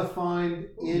I want to find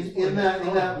in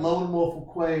that Lone Wolf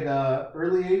McQuade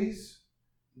early '80s.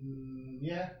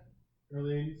 Yeah,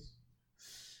 early '80s.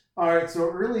 All right. So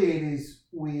early '80s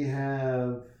we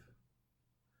have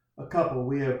a couple.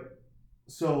 We have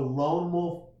Lone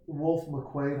Wolf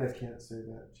McQuade. I can't say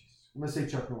that. Jeez. I'm gonna say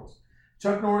Chuck Norris.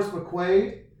 Chuck Norris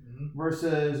McQuade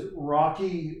versus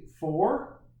Rocky IV.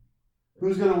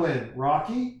 Who's going to win,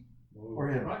 Rocky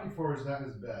or him? Rocky IV is not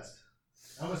his best.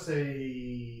 I'm going to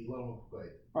say Lone Wolf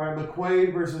McQuade. All right,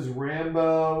 McQuade versus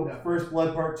Rambo. No. First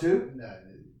Blood Part 2. No,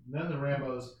 none of the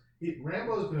Rambos.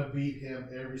 Rambo's going to beat him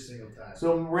every single time.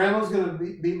 So Rambo's going to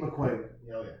beat McQuade.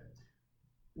 Oh,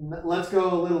 yeah. Let's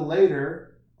go a little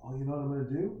later. Oh, you know what I'm going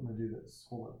to do? I'm going to do this.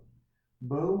 Hold on.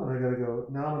 Boom, and I gotta go.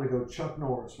 Now I'm gonna go Chuck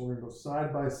Norris. We're gonna go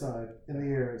side by side in the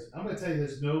areas. I'm gonna tell you,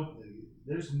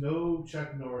 there's no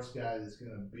Chuck Norris guy that's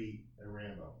gonna beat a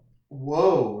Rambo.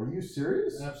 Whoa, are you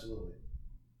serious? Absolutely.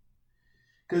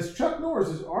 Because Chuck Norris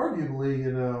is arguably,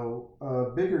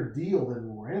 a bigger deal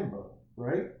than Rambo,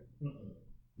 right?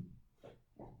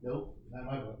 Nope, not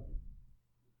my book.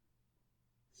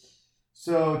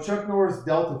 So Chuck Norris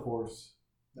Delta Force.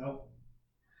 Nope.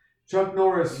 Chuck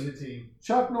Norris. Need a team.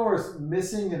 Chuck Norris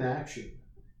missing in action.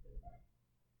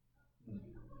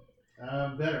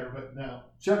 Better, but no.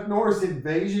 Chuck Norris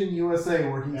Invasion USA,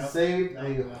 where he saved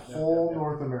whole no.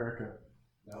 North America.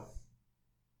 No.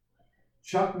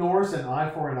 Chuck Norris and Eye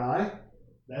for an Eye.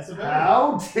 That's a better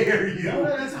How dare you? No,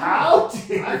 that's a How good one.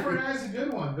 dare Eye for you? an Eye is a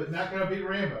good one, but not gonna beat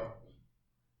Rambo.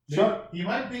 Chuck. He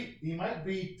might beat.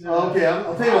 Okay,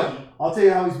 I'll tell you what. Rocky. I'll tell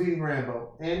you how he's beating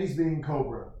Rambo, and he's beating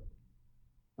Cobra.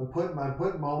 I'm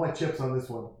putting all my chips on this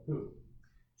one. Who?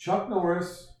 Chuck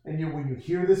Norris, and when you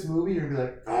hear this movie, you're gonna be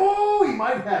like, oh, he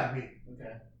might have me.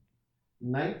 Okay.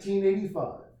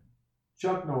 1985.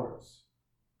 Chuck Norris.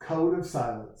 Code of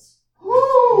Silence.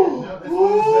 no, that's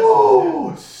one of his best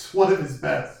ones, It's one of his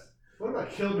best. What about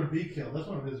Killed or Be Killed? That's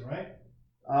one of his, right?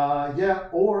 Yeah.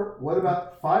 Or what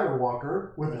about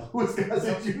Firewalker with No. Louis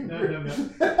Gossett Jr.? No. If you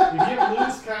get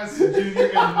Louis Gossett Jr. in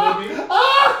the movie,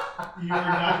 you are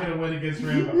not going to win against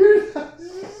Rambo.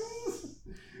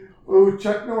 Oh,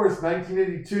 Chuck Norris,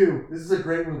 1982. This is a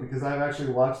great movie because I've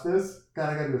actually watched this. God,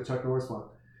 I got to do a Chuck Norris one.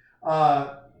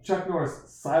 Chuck Norris,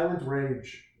 Silent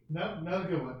Rage. No, not a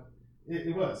good one.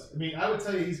 It was. I mean, I would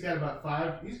tell you he's got about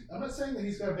 5. I'm not saying that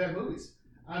he's got bad movies.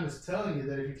 I'm just telling you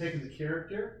that if you're taking the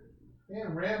character,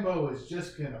 man, Rambo is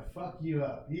just going to fuck you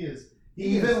up. He is.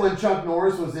 Even when Chuck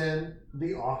Norris was in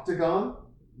The Octagon,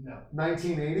 No.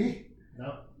 1980.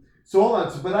 No. So hold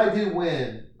on. But I did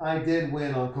win. I did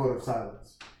win on Code of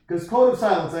Silence. Because Code of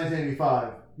Silence,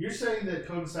 1985. You're saying that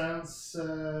Code of Silence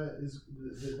is.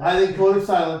 I think Code of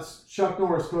Silence, Chuck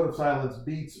Norris Code of Silence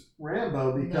beats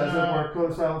Rambo because of where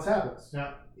Code of Silence happens.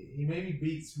 Now, he maybe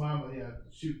beats Mama,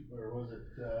 shoot, or was it?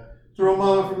 Throw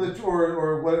Mama from the,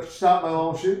 or what, Stop My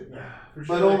Mama Shoot. Yeah, for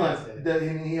But sure. hold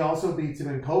on, he also beats him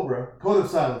in Cobra. Code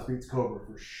of Silence beats Cobra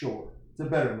for sure. It's a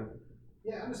better movie.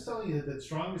 Yeah, I'm just telling you that the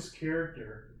strongest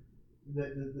character,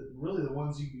 really the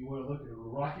ones you want to look at, are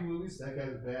Rocky movies. That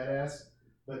guy's a badass.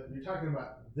 But you're talking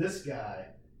about this guy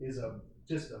is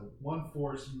just a one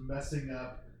force messing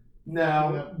up.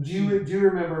 Now, do you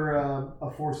remember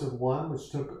A Force of One, which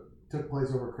took place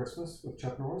over Christmas with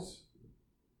Chuck Norris?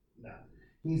 No.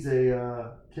 He's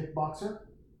a kickboxer,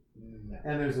 No.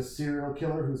 and there's a serial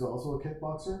killer who's also a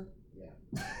kickboxer.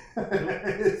 Yeah.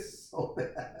 It's so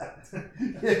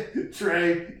bad.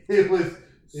 Trey, it was.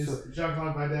 Is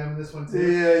Jean-Claude Van Damme in this one too?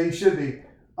 Yeah, you should be.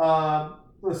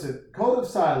 listen, Code of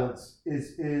Silence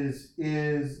is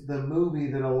the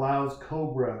movie that allows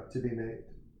Cobra to be made.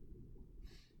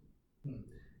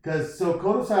 Because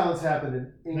Code of Silence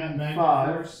happened in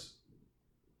 '85.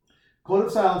 Code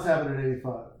of Silence happened in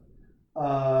 '85.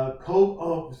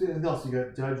 Anything else? You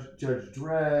got Judge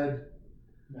Dredd.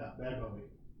 No, bad movie.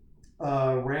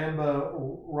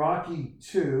 Rambo, Rocky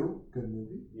 2, good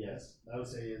movie. Yes, I would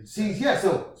say it's. See, yeah.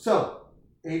 So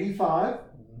 '85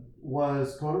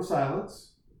 was Code of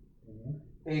Silence.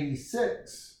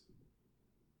 '86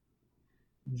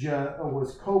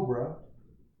 was Cobra.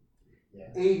 Yeah.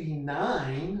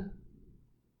 '89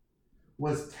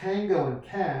 was Tango and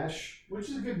Cash, Which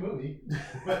is a good movie,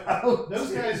 but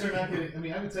those guys are not going to. I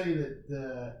mean, I would tell you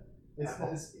that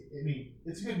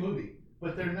it's a good movie,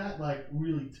 but they're not like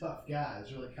really tough guys.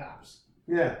 They're like cops.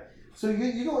 Yeah. So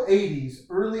you go '80s,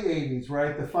 early '80s,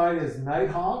 right? The fight is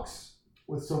Nighthawks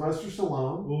with Sylvester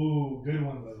Stallone. Ooh, good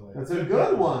one, by the way. That's a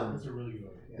good one. That's a really good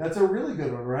one. Yeah. That's a really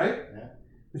good one, right? Yeah.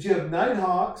 But you have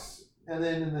Nighthawks, and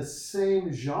then in the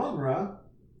same genre,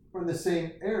 or in the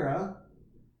same era,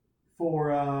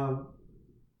 for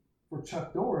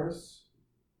Chuck Norris,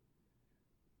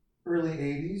 early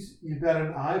 '80s, you've got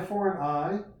An Eye for an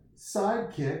Eye,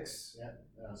 Sidekicks. Yeah,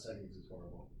 Sidekicks is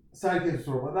horrible. Sidekicks was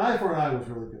horrible. An Eye for an Eye was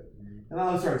really good. And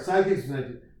I'm sorry, Sidekicks was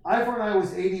 19. Eye for an Eye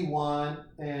was '81,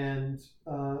 and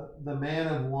The Man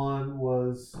of One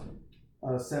was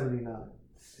 '79.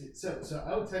 So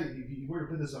I would tell you, if you were to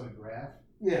put this on a graph.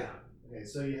 Yeah. Okay,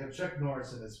 so you have Chuck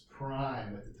Norris in his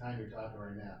prime at the time you're talking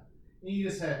right now. And you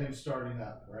just have him starting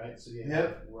up, right? So you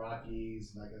have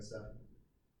Rockies and that kind of stuff.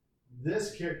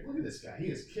 This character, look at this guy. He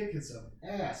is kicking some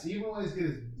ass. Even when he's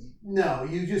getting his... No, I'll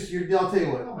tell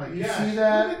you what. Oh my you gosh, see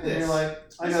that, look at and this. you're like,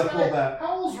 I This gotta guy- pull back.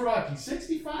 How old's Rocky?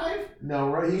 65? No,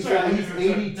 right? He's Sorry,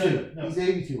 82. no. He's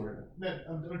 82 right now.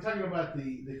 No, I'm talking about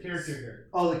the character here.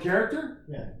 Oh, the character?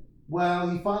 Yeah. Well,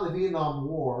 he fought in the Vietnam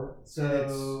War.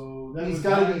 So he's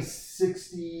got to be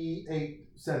 68,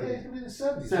 70. Yeah, he's gonna be in the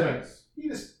 70s. 70s. Right? He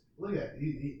just look at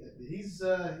it. He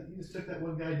just took that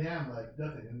one guy down like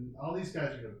nothing, and all these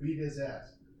guys are gonna beat his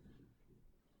ass.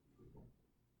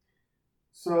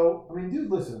 So, I mean, dude,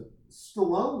 listen.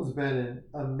 Stallone's been in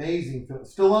amazing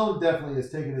films. Stallone definitely has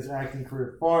taken his acting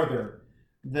career farther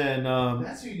than.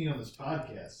 That's who you need on this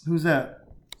podcast. Who's that?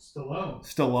 Stallone.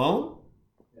 Stallone?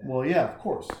 Yeah. Well, yeah, of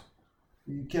course.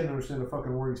 You can't understand a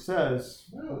fucking word he says.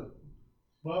 No.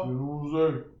 Well,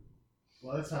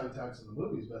 well, that's how he talks in the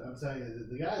movies. But I'm telling you,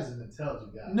 the guy's an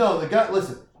intelligent guy. No, the guy.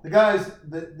 Listen, the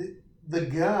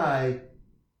guy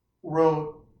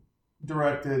wrote,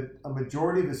 directed a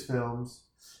majority of his films.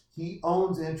 He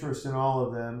owns interest in all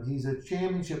of them. He's a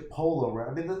championship polo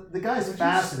rider. I mean, the guy's Would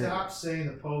fascinating. you stop saying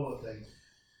the polo thing?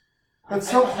 That's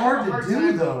I so have a hard to do,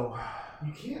 time- though.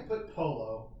 You can't put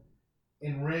polo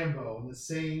and Rambo in the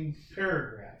same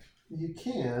paragraph. You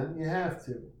can. You have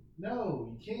to.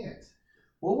 No, you can't.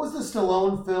 What was the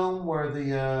Stallone film where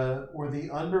the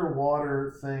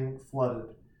underwater thing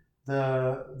flooded?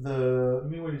 You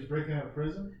mean when he's breaking out of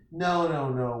prison?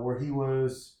 No. Where he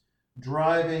was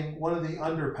driving one of the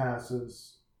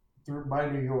underpasses by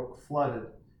New York flooded,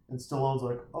 and Stallone's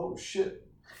like, "Oh shit!"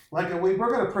 Like when he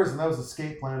broke out of prison, that was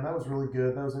Escape Plan. That was really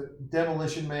good. That was a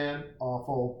Demolition Man,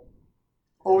 awful,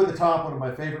 over the top. One of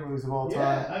my favorite movies of all time.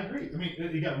 Yeah, I agree. I mean,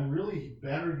 it got really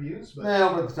bad reviews, but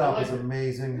Over the Top I was like it.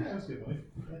 amazing. yeah, it was a good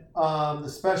movie. The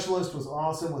Specialist was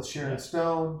awesome with Sharon Yeah.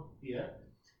 Stone. Yeah.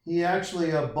 He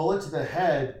actually, a bullet to the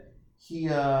head, he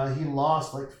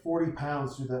lost like 40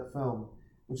 pounds through that film,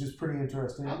 which is pretty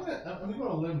interesting. I'm gonna go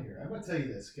on a limb here. I'm gonna tell you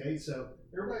this, okay? So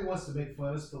everybody wants to make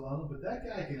fun of Stallone, but that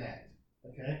guy can act.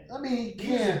 Okay. I mean, he He's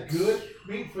can't. good.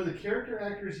 I mean, for the character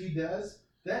actors he does,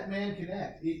 that man can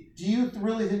act. Do you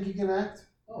really think he can act?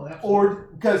 Oh, absolutely. Or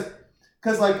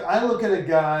because like I look at a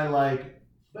guy like,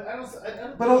 But I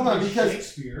don't. But hold think on, he's because-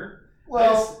 Shakespeare.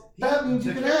 well, Yes, that means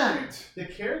you the can character- act. The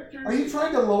characters. Are you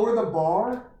trying to lower the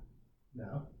bar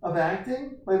No. of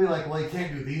acting? Maybe like, well, he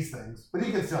can't do these things, but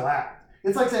he can still act.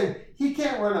 It's like saying he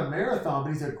can't run a marathon,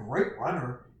 but he's a great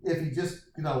runner if he just,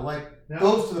 like, No.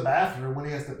 goes to the bathroom when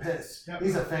he has to piss. No.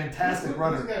 He's a fantastic Who's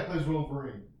runner. the guy that plays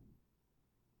Wolverine?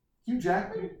 Hugh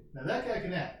Jackman? Now that guy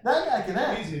can act. That guy can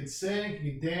act. He can sing,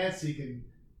 he can dance, he can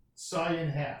saw you in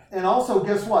half. And also,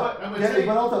 guess what? But I'm gonna tell you-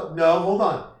 But also, no, hold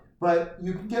on. But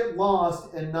you can get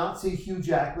lost and not see Hugh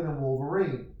Jackman and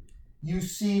Wolverine. You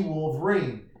see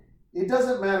Wolverine. It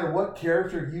doesn't matter what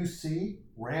character you see.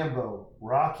 Rambo,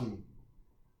 Rocky,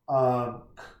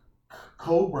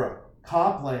 Cobra,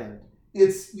 Copland. You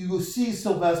see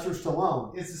Sylvester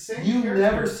Stallone. It's the same You character.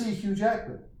 never see Hugh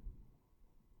Jackman.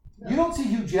 No. You don't see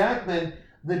Hugh Jackman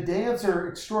the dancer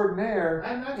extraordinaire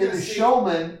I'm not in gonna The see,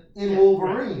 Showman in Yeah,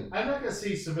 Wolverine. I'm not going to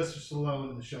see Sylvester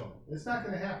Stallone in The Showman. It's not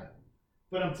going to happen.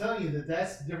 But I'm telling you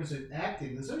that's the difference in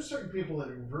acting. There's certain people that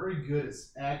are very good at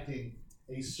acting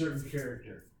a certain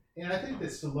character. And I think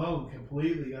that Stallone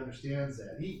completely understands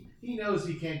that. He knows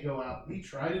he can't go out. He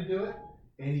tried to do it,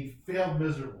 and he failed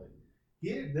miserably.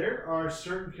 There are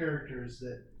certain characters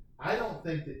that I don't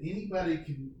think that anybody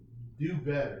can do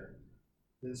better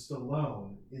than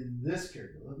Stallone in this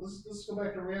character. Let's go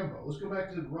back to Rambo. Let's go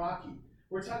back to Rocky.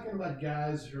 We're talking about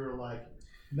guys who are like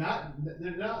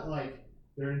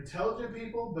they're intelligent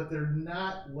people, but they're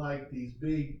not like these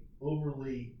big,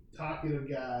 overly talkative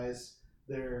guys.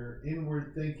 They're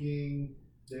inward thinking.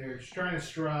 They're trying to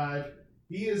strive.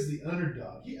 He is the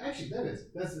underdog. That's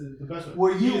the best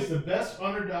one. He is the best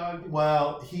underdog.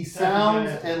 Well, he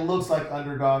sounds and looks like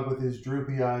underdog with his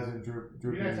droopy eyes and droopy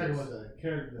You're not talking about the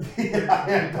character. Yeah,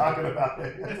 I am talking about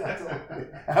it. Absolutely.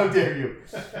 How dare you?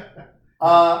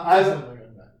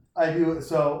 I do.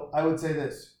 So I would say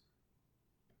this.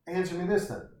 Answer me this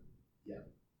then. Yeah.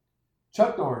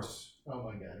 Chuck Norris. Oh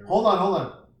my God. Hold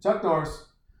on. Chuck Norris.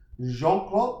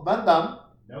 Jean-Claude Van Damme.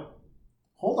 Nope.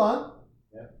 Hold on.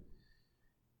 Yep.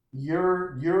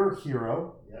 Your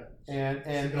hero. Yep.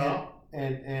 And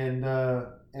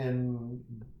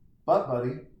Butt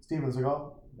Buddy, Steven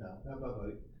Seagal. No, not Butt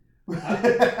Buddy.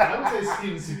 I would say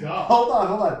Steven Seagal. Hold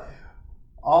on.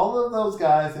 All of those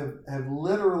guys have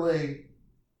literally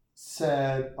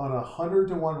said on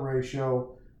 100-to-1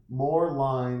 ratio more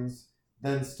lines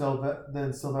than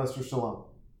Sylvester Stallone.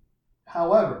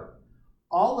 However,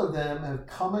 all of them have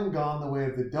come and gone the way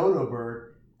of the dodo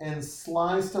bird, and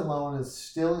Sly Stallone is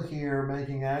still here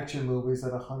making action movies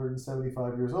at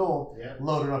 175 years old,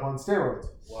 loaded up on steroids.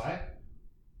 Why?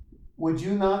 Would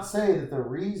you not say that the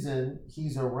reason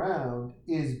he's around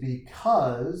is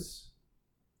because,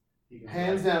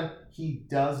 hands down, he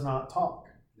does not talk?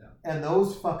 No. And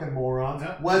those fucking morons,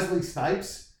 No. Wesley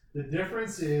Snipes. The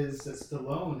difference is that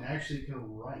Stallone actually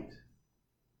can write.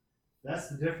 That's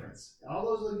the difference. All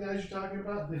those other guys you're talking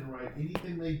about didn't write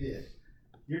anything they did.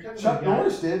 You're talking Chuck about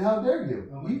Norris did. How dare you?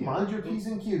 Oh my You God. mind your P's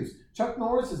and Q's. Chuck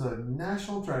Norris is a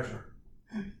national treasure.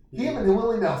 Him and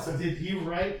Willie Nelson. Did he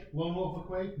write Lone Wolf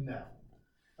McQuade? No.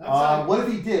 What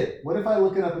if he did? What if I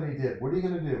look it up and he did? What are you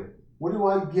going to do? What do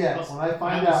I get when I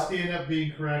find will out? stand up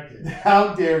being corrected.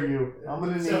 How dare you? I'm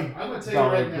going to need I'm going to tell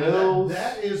you right now, bills.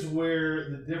 that is where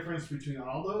the difference between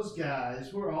all those guys,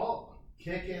 who are all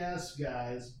kick-ass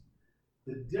guys,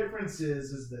 the difference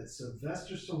is that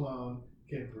Sylvester Stallone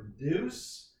can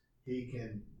produce, he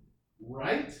can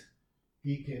write,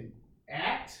 he can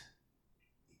act.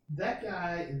 That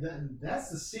guy, that's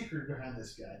the secret behind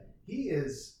this guy. He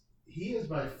is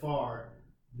by far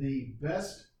the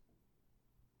best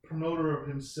promoter of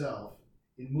himself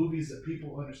in movies that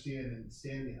people understand and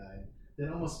stand behind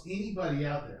than almost anybody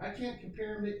out there. I can't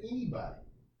compare him to anybody.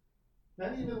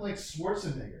 Not even like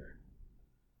Schwarzenegger.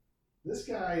 This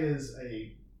guy is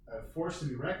a force to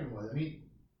be reckoned with. I mean,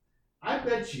 I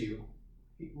bet you,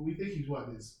 we think he's what,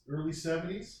 in his early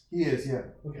 70s? He is, yeah.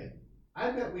 Okay. I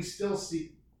bet we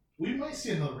might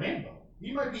see another Rambo.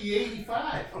 He might be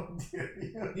 85.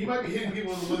 He might be hitting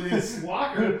people with his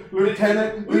walker.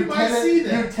 We might see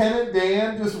that. Lieutenant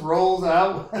Dan just rolls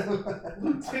out.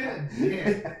 Lieutenant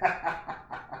Dan.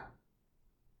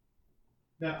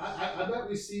 Now, I bet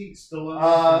we see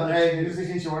Stallone. Hey, just in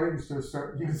case you're wondering, you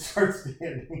can start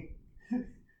standing.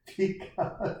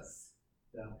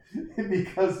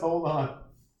 Because hold on.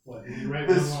 What, did you write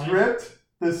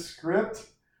the script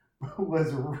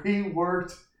was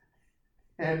reworked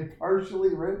and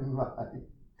partially written by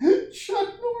Chuck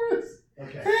Norris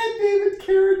and David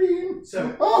Carradine.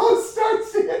 Start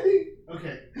standing.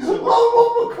 Okay. Lone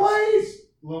Wolf McQuade.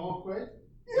 Lone Wolf McQuade?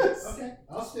 Yes. Okay,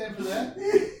 I'll stand for that.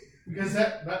 Because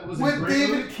that was with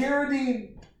David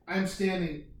Carradine. I'm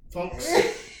standing, folks.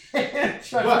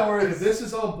 Chuck Norris. If this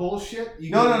is all bullshit, you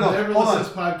no. never listen to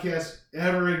this podcast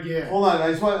ever again. Hold on.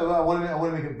 I want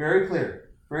to make it very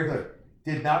clear. Very clear.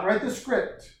 Did not write the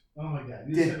script. Oh my God.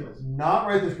 Did not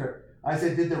write the script. I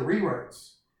said did the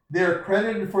rewrites. They're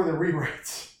credited for the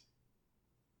rewrites.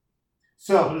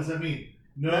 So what does that mean?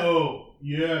 No.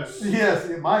 Yes. Yes,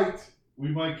 it might. We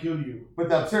might kill you.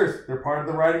 But I'm serious. They're part of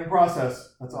the writing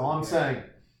process. That's all I'm saying.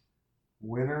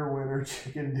 Winner, winner,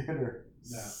 chicken dinner.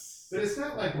 No. But it's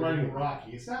not like writing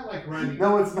Rocky. It's not like writing...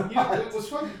 No, it's not. You know, it was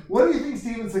funny. What do you think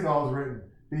Steven Seagal has written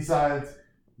besides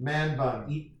Man Bun?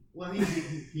 He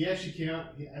actually came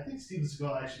out... I think Steven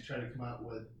Seagal actually tried to come out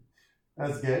with...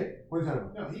 That's gay? What are you talking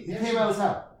about? No, he came out as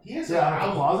how? He has out of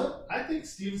the closet? I think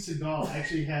Steven Seagal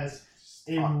actually has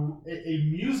a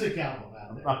music album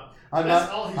out there.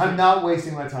 I'm not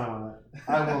wasting my time on that.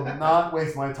 I will not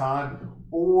waste my time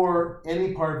or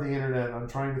any part of the internet on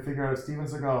trying to figure out if Steven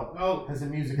Seagal has a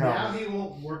music album. Now he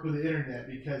won't work with the internet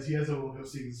because he has a look of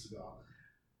Steven Seagal.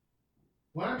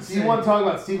 Do you want to talk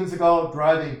about Steven Seagal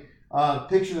driving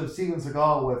pictures of Steven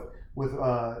Seagal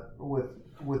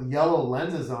with yellow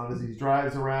lenses on as he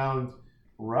drives around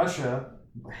Russia,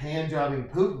 hand jobbing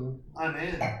Putin? I'm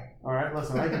in. All right,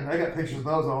 listen, I got pictures of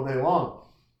those all day long.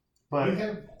 But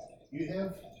you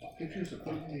have pictures of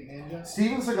Putin being hand jobbed?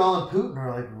 Steven Seagal and Putin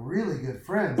are like really good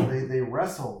friends. They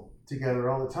wrestle together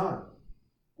all the time.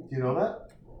 Do you know that?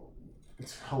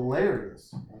 It's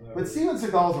hilarious. But Steven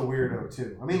Seagal's a weirdo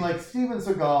too. I mean, like Steven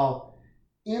Seagal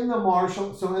in the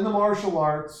martial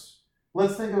arts.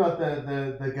 Let's think about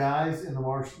the guys in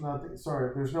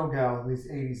the there's no gal in these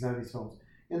 80s, 90s films.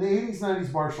 In the 80s,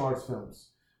 90s martial arts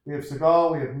films, we have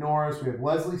Seagal, we have Norris, we have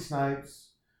Wesley Snipes.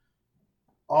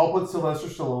 I'll put Sylvester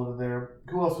Stallone in there.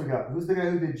 Who else we got? Who's the guy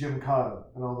who did Gymkata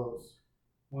and all those?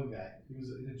 One guy. He was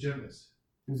a gymnast.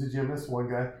 He was a gymnast, one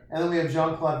guy. And then we have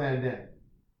Jean-Claude Van Damme.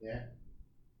 Yeah.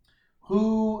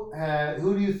 Who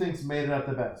do you think's made it up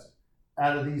the best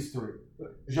out of these three?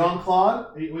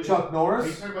 Jean-Claude, Chuck Norris. Are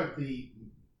you talking about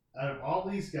out of all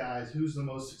these guys, who's the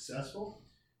most successful?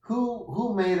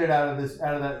 Who made it out of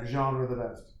that genre the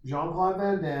best? Jean-Claude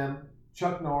Van Damme,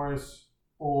 Chuck Norris,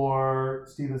 or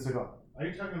Steven Seagal? Are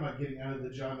you talking about getting out of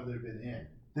the genre they've been in?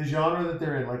 The genre that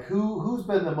they're in. Like who's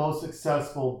been the most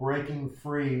successful breaking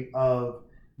free of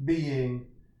being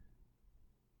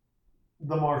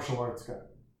the martial arts guy?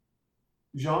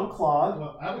 Jean-Claude.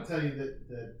 Well, I would tell you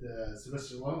that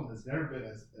Sylvester Stallone has never been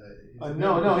as.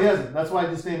 No, he hasn't. That's why I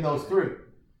just named those three.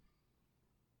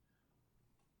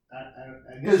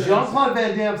 Because Jean-Claude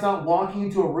Van Damme's not walking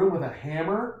into a room with a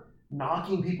hammer,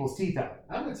 knocking people's teeth out.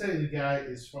 I'm going to tell you the guy,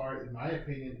 in my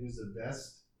opinion, who's the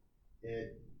best.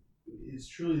 It is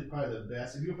truly probably the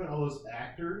best. If you put all those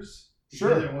actors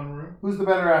together in one room. Who's the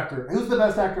better actor? Who's the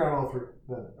best actor out of all three?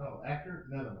 Oh, actor?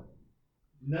 None of them.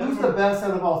 Who's the best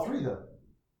out of all three, though?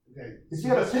 Okay. If you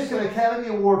had to pick an Academy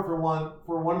Award for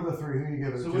one of the three, who do you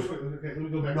give it to? Which one? Okay, let me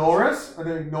go back. Norris?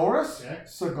 Norris? Okay.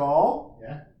 Seagal?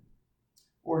 Yeah.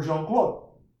 Or Jean-Claude?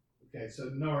 Okay, so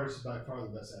Norris is by far the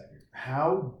best actor.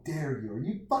 How dare you? Are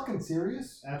you fucking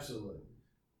serious? Absolutely.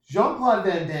 Jean-Claude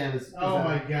Van Damme is oh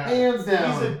my god, hands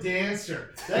down. He's a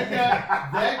dancer. That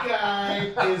guy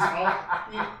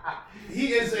is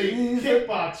he is a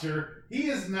kickboxer. He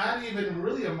is not even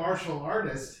really a martial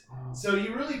artist. So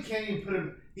you really can't even put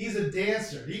him. He's a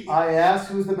dancer. I asked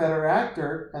who's the better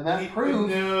actor, and that proves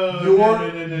no.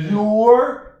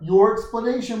 Your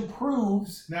explanation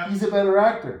proves he's a better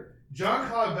actor.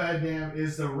 Jean-Claude Van Damme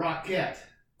is the Rocket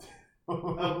of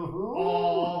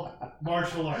all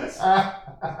martial arts.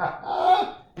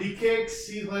 He kicks,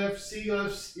 he lifts. You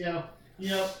know.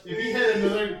 If he had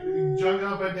another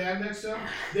Jean-Claude Van Damme next to him,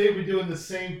 they'd be doing the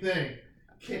same thing.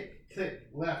 Kick,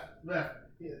 left.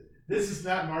 This is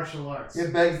not martial arts.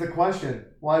 It begs the question: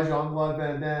 why Jean-Claude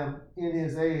Van Damme, in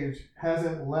his age,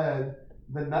 hasn't led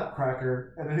the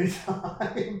Nutcracker at any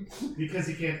time? Because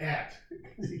he can't act.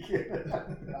 He can't.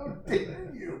 How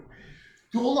dare you?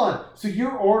 Hold on. So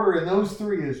your order in those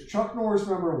three is Chuck Norris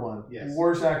number one,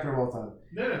 worst actor of all time.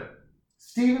 No.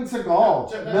 Steven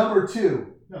Seagal number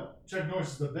two. No, Chuck Norris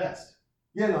is the best.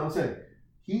 Yeah, no, I'm saying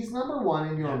he's number one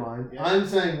in your mind. Yeah. I'm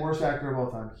saying worst actor of all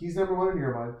time. He's number one in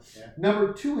your mind. Yeah.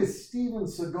 Number two is Steven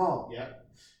Seagal. Yeah.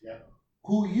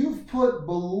 Who you've put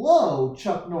below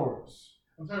Chuck Norris.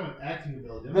 I'm talking about acting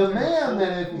ability. The man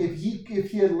that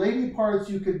if he had lady parts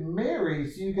you could marry,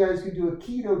 so you guys could do a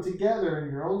keto together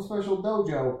in your own special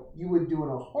dojo, you would do in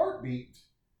a heartbeat.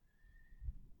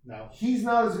 No. He's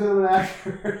not as good of an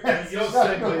actor. You'll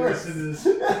segue listen to this.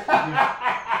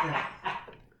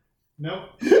 Nope.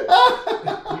 You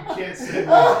can't say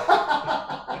that.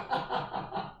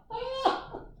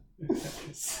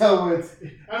 So it's.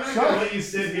 I'm not going to let you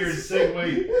sit here and segue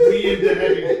me into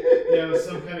having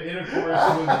some kind of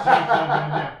intercourse with Jean-Claude Van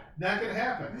Damme. Not going to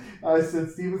happen. I said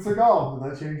Steven Seagal.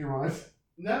 Did that change your mind?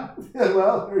 No.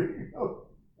 Well, there you go.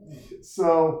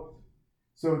 So.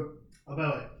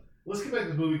 About it. Let's get back to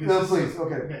the movie. No, please.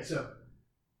 Okay, so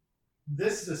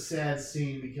this is a sad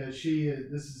scene because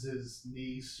this is his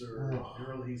niece or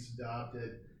girl he's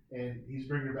adopted, and he's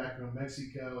bringing her back from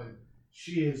Mexico, and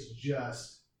she is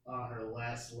just on her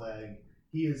last leg.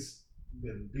 He has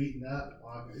been beaten up.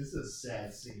 This is a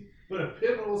sad scene, but a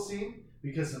pivotal scene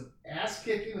because some ass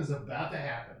kicking is about to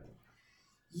happen.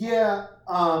 Yeah,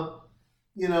 I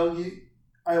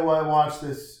watched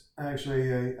this.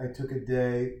 Actually, I took a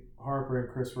day. Harper and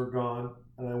Chris were gone,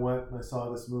 and I went and I saw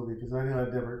this movie because I knew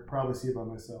I'd never probably see it by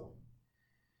myself.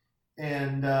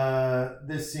 And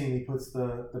this scene, he puts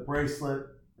the bracelet,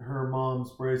 her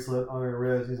mom's bracelet, on her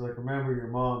wrist. He's like, remember your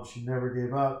mom, she never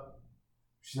gave up.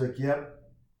 She's like, yep.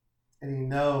 And he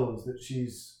knows that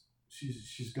she's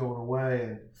going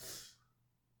away.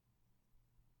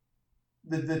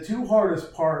 And the two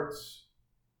hardest parts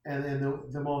and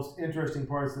the most interesting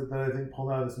parts that I think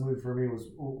pulled out of this movie for me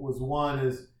was one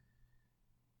is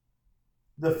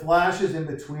the flashes in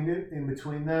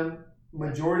between them.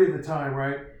 Majority of the time,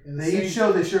 right? They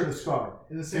share the scar.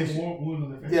 In the same wound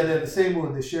on their face. Yeah, they're the same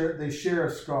wound. They share a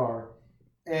scar,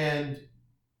 and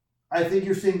I think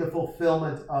you're seeing the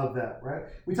fulfillment of that, right?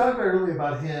 We talked earlier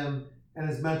about him and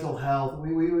his mental health.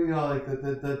 We like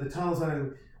the tunnels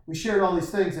and we shared all these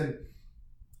things, and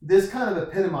this kind of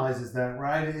epitomizes that,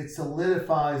 right? It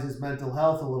solidifies his mental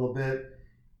health a little bit,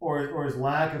 or his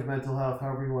lack of mental health,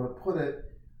 however you want to put it,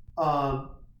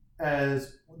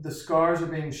 as the scars are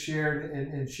being shared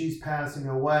and she's passing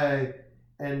away,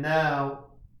 and now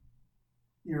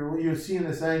you're seeing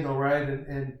this angle, right?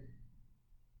 And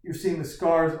you're seeing the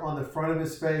scars on the front of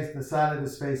his face, the side of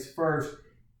his face first,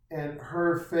 and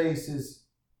her face is,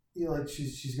 like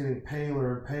she's getting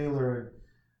paler and paler, and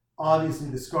obviously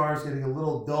the scar's getting a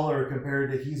little duller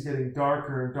compared to he's getting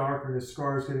darker and darker, and his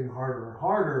scar's getting harder and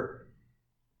harder.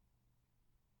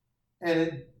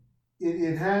 And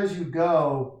it has you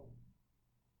go,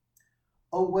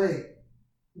 oh wait,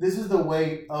 this is the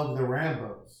weight of the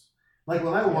Rambos. Like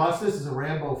when I watched this as a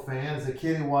Rambo fan, as a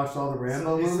kid who watched all the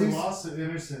Rambo movies, it's the loss of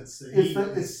innocence that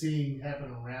he's seeing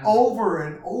happen around over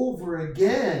and over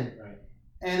again. Right.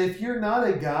 And if you're not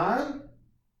a guy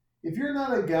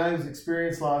who's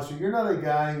experienced loss, or you're not a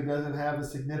guy who doesn't have a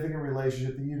significant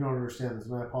relationship, then you don't understand this,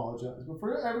 and I apologize. But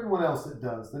for everyone else that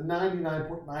does, the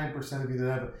 99.9% of you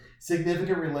that have a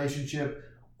significant relationship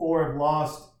or have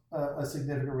lost a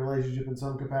significant relationship in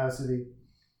some capacity,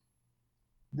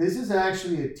 this is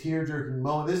actually a tear-jerking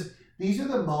moment. These are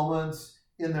the moments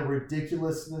in the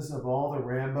ridiculousness of all the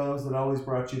Rambos that always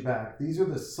brought you back. These are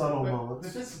the subtle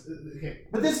moments.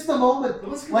 But this is the moment. But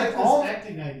let's get like back to all this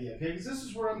acting idea, okay? Because this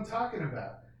is where I'm talking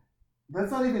about.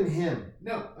 That's not even him.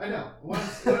 No, I know. What I'm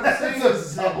saying That's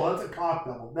is a double. That's a cock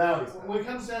double. Now he's when it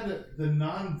comes down to the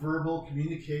nonverbal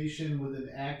communication within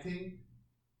acting,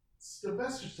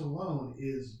 Sylvester Stallone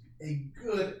is a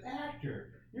good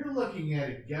actor. You're looking at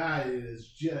a guy that is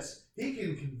just, he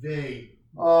can convey.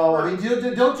 Oh, I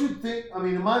mean, don't you think, I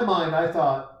mean, in my mind, I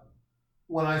thought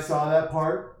when I saw that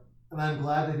part, and I'm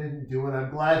glad they didn't do it, I'm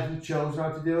glad he chose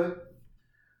not to do it,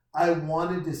 I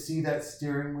wanted to see that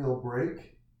steering wheel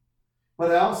break,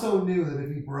 but I also knew that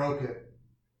if he broke it,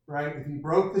 right, if he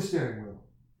broke the steering wheel,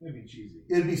 It'd be cheesy.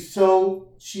 It'd be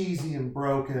so cheesy and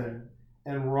broken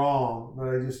and wrong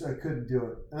that I couldn't do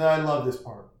it. And I love this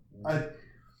part.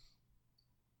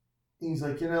 He's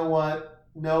like, you know what?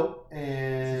 Nope.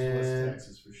 And West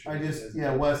Texas for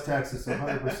sure. West Texas,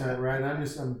 100%, right?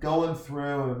 And I'm going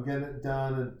through and I'm getting it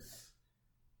done.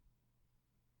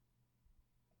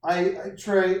 And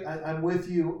Trey, I'm with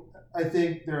you. I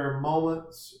think there are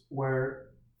moments where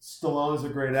Stallone is a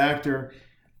great actor,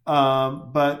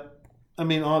 but I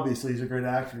mean, obviously he's a great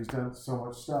actor. He's done so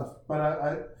much stuff. But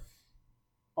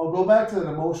I'll go back to the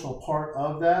emotional part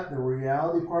of that, the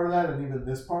reality part of that, and even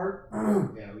this part.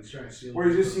 Yeah, he's trying to steal. Where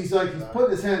he's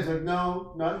putting his hands like,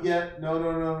 no, not yet,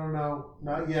 no,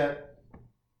 not yet.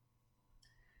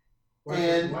 But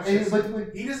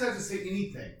he doesn't have to say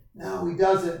anything. No, he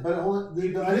doesn't. But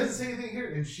he doesn't say anything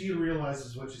here, and she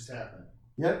realizes what just happened.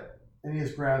 Yep, and he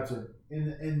just grabs her.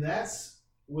 And that's,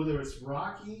 whether it's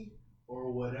Rocky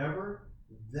or whatever,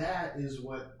 that is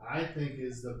what I think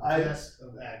is the best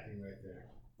of acting right there.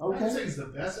 Okay. I'm not saying he's the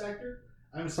best actor.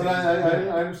 I'm saying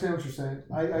I understand what you're saying.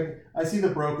 I see the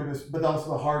brokenness, but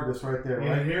also the hardness right there. And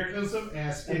right? here comes some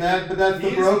ass kicking. But that's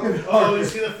the broken Oh,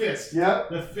 hardness. you see the fist. Yep.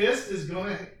 The fist is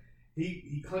going to...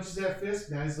 He clenches that fist.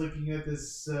 Now he's looking at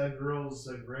this girl's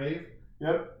grave.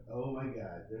 Yep. Oh my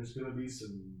God. There's going to be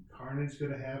some carnage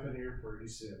going to happen here pretty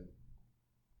soon.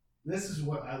 This is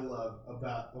what I love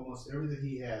about almost everything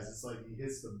he has. It's like he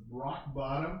hits the rock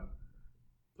bottom,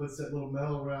 puts that little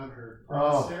metal around her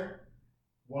crosshair,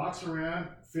 walks around,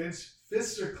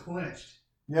 fists are clenched.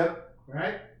 Yep.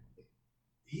 Right?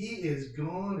 He is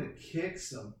going to kick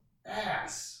some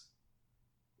ass.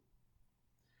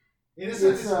 And it's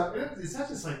not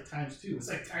just like times 2. It's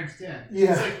like times 10.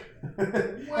 Yeah. It's like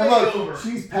way look, over.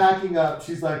 She's packing up.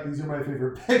 She's like, these are my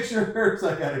favorite pictures.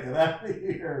 I gotta get out of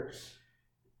here.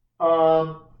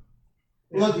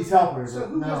 Look, he's helping her. So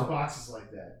who has boxes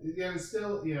like that? Yeah, it's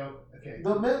still, okay.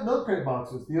 The milk crate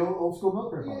boxes, the old school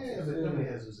milk crate boxes. Yeah, but nobody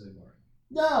has those anymore.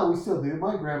 No, we still do.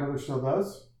 My grandmother still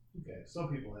does. Okay, some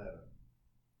people have it.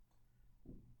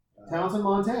 Townsend,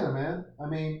 Montana, man. I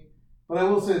mean, but I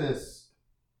will say this.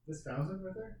 This Townsend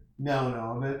right there?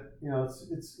 No. But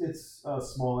it's a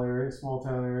small area, small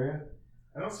town area.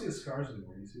 I don't see the scars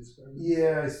anymore. Do you see the scars?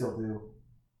 Yeah, I still do.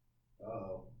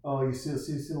 Oh. Oh, you see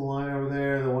the line over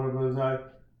there, the one that goes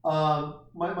out.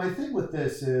 My thing with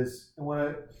this is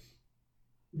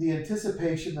the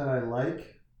anticipation that I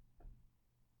like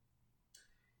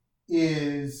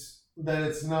is that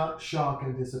it's not shock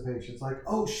anticipation. It's like,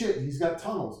 oh shit, he's got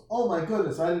tunnels. Oh my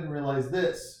goodness, I didn't realize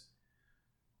this.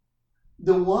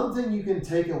 The one thing you can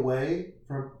take away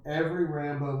from every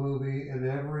Rambo movie and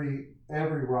every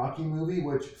Rocky movie,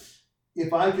 which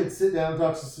if I could sit down and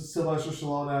talk to Sylvester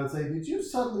Stallone, I would say, did you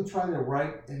suddenly try to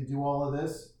write and do all of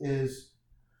this? Is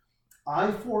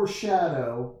I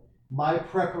foreshadow my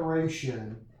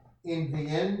preparation in the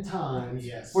end times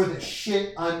for the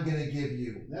shit I'm going to give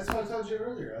you. That's what I told you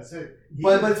earlier. I said,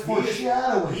 but it's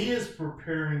foreshadowing. He is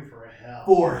preparing for hell.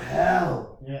 For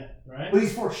hell. Yeah, right? But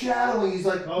he's foreshadowing. He's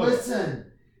like,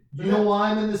 listen, you know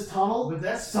why I'm in this tunnel?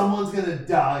 But someone's going to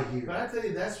die here. But I tell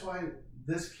you, that's why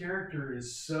this character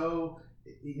is so,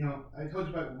 I told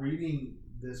you about reading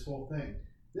this whole thing.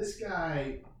 This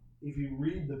guy, if you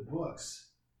read the books,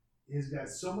 has got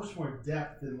so much more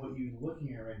depth than what you're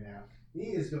looking at right now.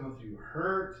 He is going through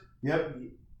hurt. Yep.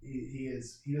 He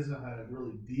doesn't know how to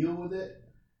really deal with it,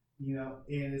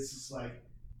 and it's just like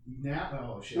now.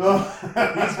 Oh shit! He's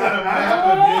got a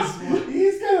map of his.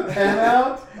 He's got a pen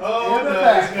out. Oh and no! a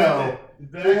backhoe.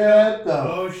 Get the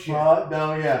oh shit!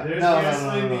 No, yeah. There's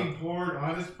gasoline being poured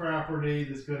on his property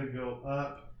that's going to go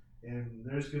up, and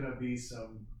there's going to be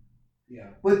some. Yeah.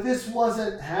 But this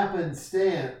wasn't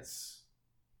happenstance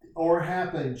or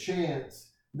happen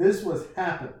chance. This was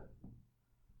happen.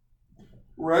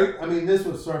 Right? I mean, this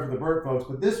was, sorry for the Burt folks,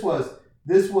 but this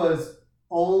was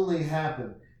only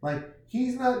happen. Like,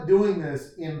 he's not doing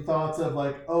this in thoughts of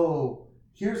like, oh,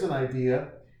 here's an idea.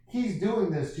 He's doing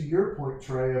this, to your point,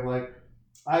 Trey, of like,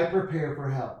 I prepare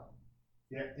for hell.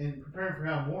 Yeah, and preparing for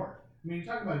hell more. I mean, you're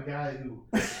talking about a guy who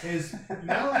is,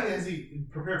 not only has he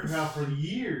prepared for hell for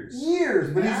years.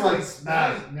 But now he's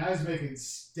like, now he's making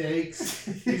steaks.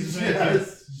 He's making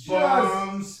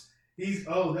bombs. That's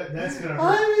gonna hurt.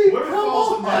 I mean, whoever come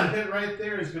falls in on. that pit right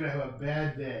there is gonna have a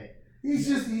bad day.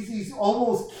 He's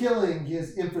almost killing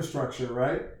his infrastructure,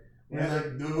 right? Yeah. He's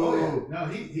like, no. Oh, yeah. No,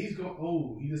 he's going.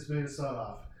 Oh, he just made a sawed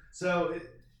off. So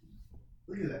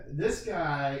look at that. This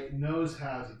guy knows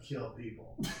how to kill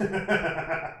people,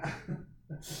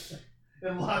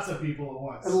 and lots of people at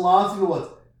once. And lots of people at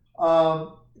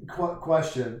once.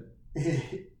 Question: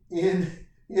 in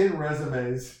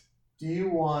resumes, do you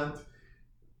want?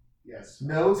 Yes.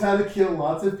 Knows how to kill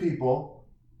lots of people.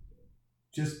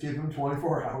 Just give him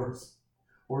 24 hours.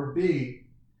 Or B,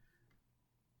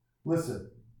 listen,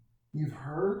 you've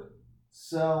heard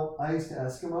sell ice to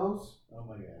Eskimos? Oh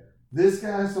my God. This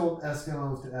guy sold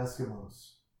Eskimos to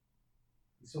Eskimos.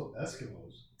 He sold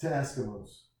Eskimos. To Eskimos.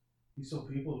 He sold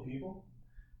people to people?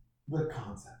 The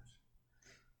concept.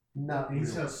 Not He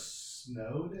really. sells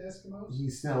snow to Eskimos? He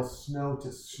sells snow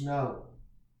to snow.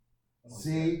 Oh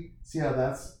See how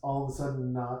that's all of a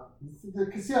sudden not.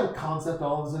 See how concept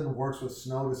all of a sudden works with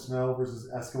snow to snow versus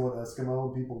Eskimo to Eskimo,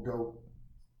 and people go,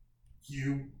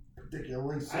 you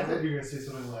particularly. I thought you were going to say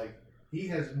something like, he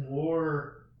has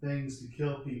more things to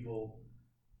kill people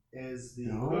as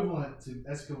the equivalent to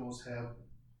Eskimos have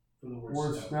for the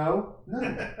word snow.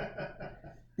 No.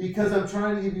 Because I'm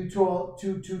trying to give you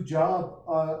two job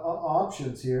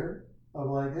options here of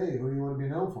like, hey, who do you want to be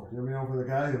known for? Do you want to be known for the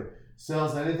guy who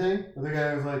sells anything, or the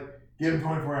guy who's like, give him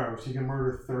 24 hours, he can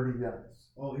murder 30 guys?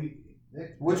 Oh,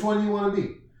 which one do you want to be?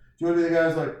 Do you want to be the guy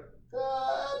who's like,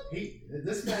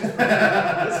 this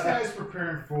guy's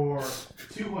preparing for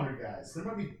 200 guys. There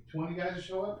might be 20 guys to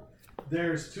show up.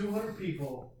 There's 200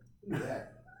 people. Look at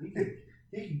that.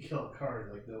 He can kill a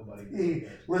card like nobody.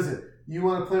 Listen, you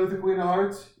want to play with the Queen of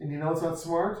Hearts, and you know it's not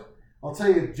smart? I'll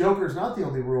tell you, Joker's not the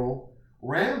only rule.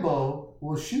 Rambo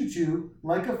will shoot you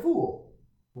like a fool.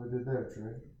 What I did there,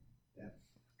 Trey? Yeah.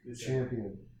 Good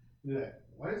Champion. Look at that.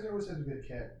 Why does there always have to be a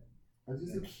cat? I was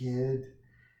just a kid.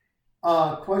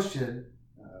 Question.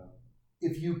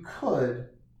 If you could,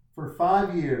 for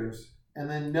 5 years, and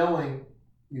then knowing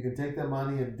you can take that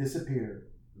money and disappear,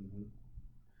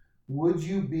 would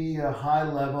you be a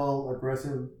high-level,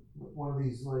 aggressive, one of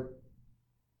these, like,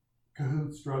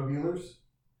 cahoots drug dealers?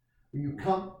 Where you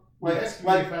come... Like if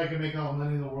I can make all the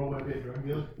money in the world, I'd be a drug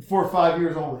dealer? For 5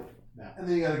 years only. No. And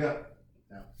then you gotta go.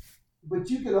 No. But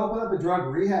you could open up a drug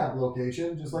rehab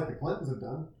location, just like the Clintons have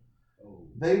done.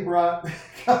 They brought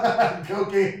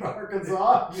cocaine to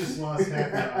Arkansas. You just lost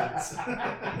half your audience.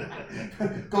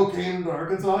 Cocaine to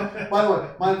Arkansas. By the way,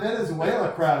 my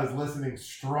Venezuela crowd is listening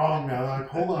strong now. They're like,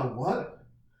 hold on, what?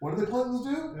 What did the Clintons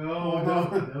do? No, don't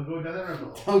go down that rabbit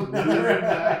hole. Don't go down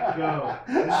that go.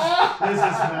 This is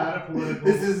not a political.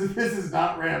 This is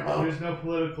not Rambo. There's no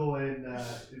political in.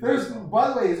 There's, baseball. by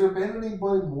the way, has there been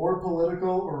anybody more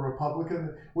political or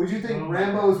Republican? Would you think Oh,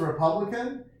 Rambo is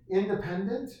Republican,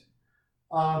 Independent,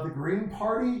 the Green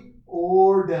Party,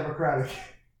 or Democratic?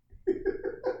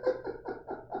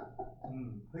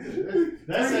 That's Green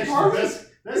actually Party?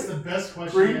 that's the best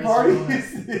question. Green you Party?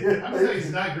 asked me. I'm saying it's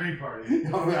not Green Party.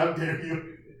 Oh, how dare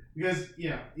you? Because,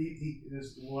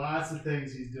 there's lots of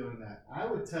things he's doing that. I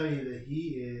would tell you that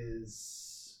he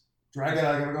is. Drag it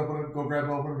out. I gotta go grab an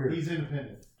open beer. He's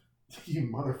independent. You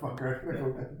motherfucker. I gotta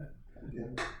go grab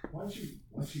Why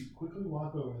don't you quickly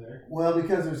walk over there? Well,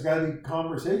 because there's got to be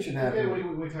conversation Okay,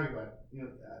 happening. we talk about.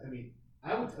 I mean,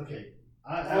 I would. Okay.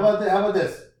 How about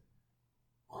this?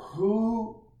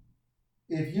 Who,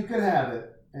 if you could have it,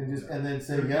 and then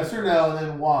say yes or no, and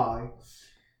then why?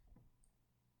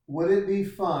 Would it be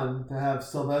fun to have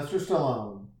Sylvester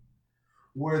Stallone,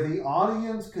 where the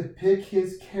audience could pick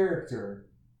his character?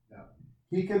 No.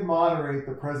 He could moderate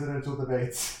the presidential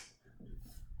debates.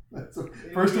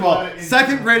 First of You all, want it in-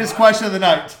 second greatest question of the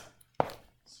night.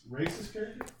 Racist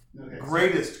character? Okay.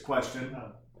 Greatest question.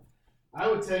 No. I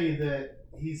would tell you that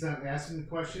he's not asking the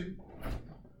question.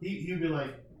 He'd be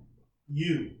like,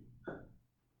 you,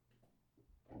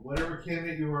 whatever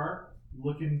candidate you are,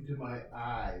 look into my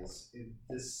eyes and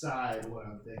decide what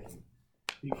I'm thinking.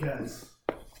 Because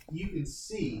you can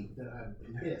see that I'm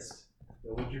pissed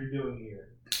at what you're doing here.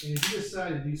 And if you decide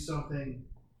to do something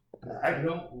that I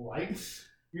don't like,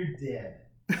 you're dead.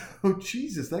 Oh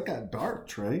Jesus, that got dark,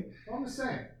 Trey. I'm just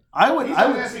saying. I would. He's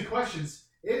not asking questions.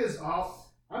 It is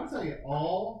all. I'm telling you,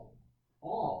 all.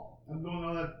 I'm going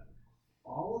on that.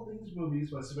 All of these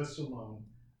movies by Sylvester Stallone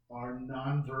are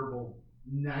nonverbal.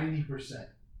 90%.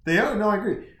 They are. No, I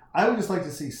agree. I would just like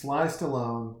to see Sly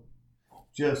Stallone,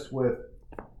 just with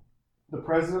the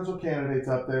presidential candidates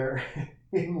up there,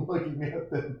 and looking at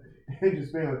them, and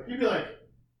just being like, You'd be like,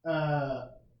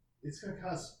 it's going to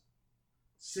cost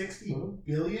 $60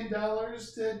 billion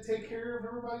to take care of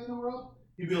everybody in the world.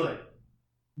 You'd be like,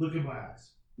 look in my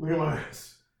eyes. "Look at my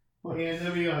eyes." And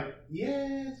they'll be like,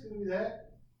 yeah, it's going to be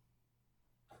that.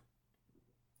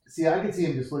 See, I could see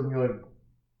him just looking like,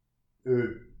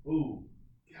 Ooh,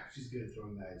 gosh, she's good at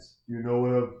throwing knives. "You know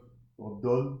what I've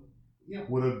done? Yeah.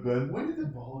 What I've been?" When did the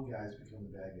bald guys become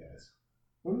the bad guys?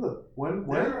 When?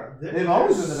 They're They've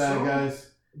always been the bad so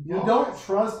guys. You bald. don't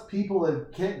trust people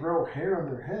that can't grow hair on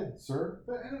their head, sir.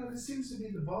 But I don't know, it seems to be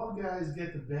the bald guys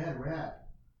get the bad rap.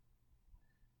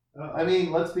 I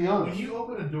mean, let's be when honest. you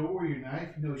open a door with your knife,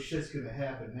 you know shit's gonna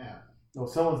happen now. Oh,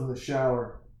 someone's in the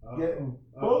shower getting.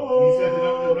 He's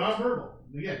got the nonverbal.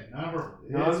 Again, nonverbal.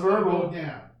 It's gonna Nonverbal. go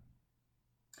down.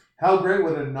 How great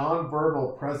would a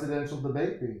non-verbal presidential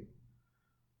debate be? It'd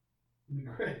be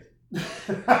great. Because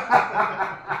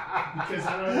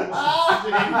I don't have to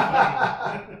listen to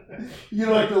anybody. You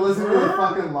don't have to listen to the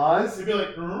fucking lies. You'd be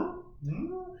like,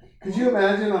 Could you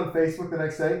imagine on Facebook the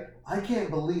next day? I can't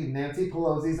believe Nancy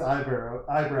Pelosi's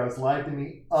eyebrows lied to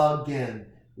me again.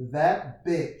 That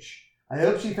bitch. I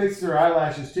hope she fixes her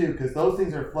eyelashes too, because those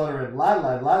things are fluttering. Lie.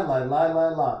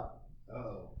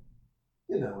 Oh.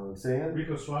 You know what I'm saying?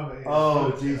 Rico Suave.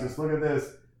 Oh, Jesus. Look at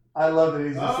this. I love that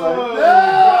he's just like, Oh, no! he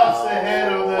drops the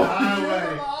head on the He's highway.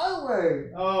 on the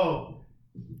highway. Oh.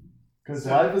 Because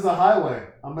So- life is a highway.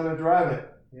 I'm going to drive it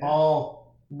Yeah.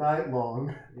 all night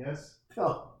long. Yes.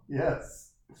 Oh,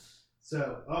 yes.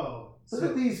 So, Look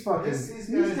at these fucking, these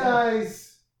these guys.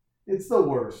 It's the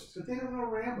worst. So they don't know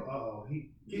Rambo.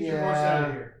 Get your Yeah. horse out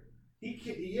of here.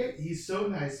 He's so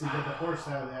nice to get the horse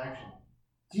out of the action.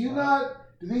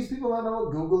 Do these people not know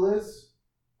what Google is?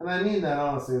 And I mean that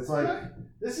honestly. It's like, Look,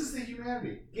 this is the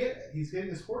humanity. He's getting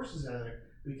his horses out of there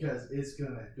because it's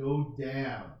gonna go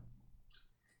down.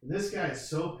 And this guy is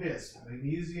so pissed.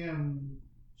 Magnesium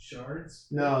shards.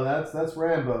 no, that's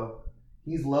Rambo.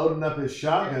 He's loading up his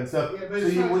shotgun stuff. Yeah, but so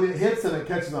it's not- when it hits him, it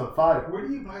catches on fire. Where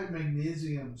do you buy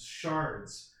magnesium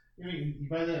shards? I mean, you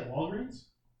buy that at Walgreens?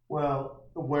 Well,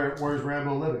 where's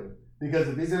Rambo living? Because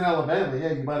if he's in Alabama,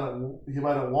 yeah, you buy it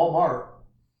at Walmart.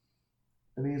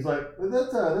 And he's like,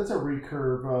 that's a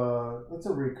recurve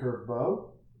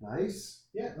bow. Nice.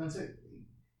 Yeah, that's it.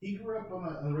 He grew up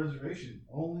on a reservation,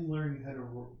 only learning how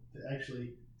to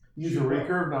actually Use a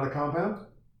recurve, not a compound.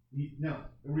 Yeah,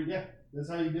 that's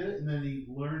how he did it, and then he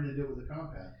learned to do it with a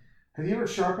compound. Have you ever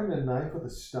sharpened a knife with a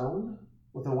stone?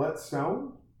 With a wet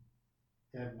stone?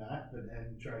 Have not, but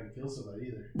haven't tried to kill somebody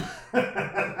either.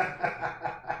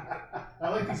 I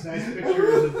like these nice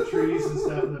pictures of the trees and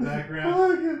stuff in the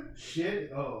background.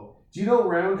 Shit. Oh. Do you know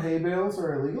round hay bales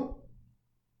are illegal?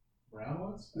 Brown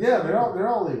ones? Yeah, they're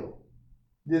all legal.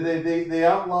 They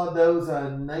outlawed those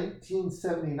in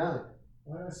 1979.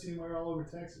 Why do I see them all over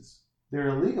Texas? They're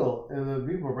illegal, and the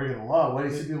people are breaking the law. Why do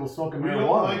you see people smoking We marijuana?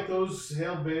 don't like those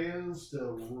hay bales to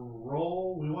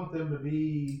roll. We want them to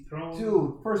be thrown.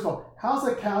 Dude, first of all, how's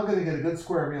a cow going to get a good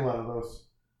square meal out of those?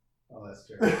 Oh, that's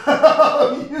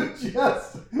terrible. You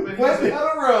just But went he's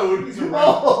down a road. he's a round-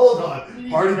 Hold on.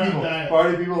 He's Party a round people, diet.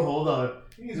 party people, hold on.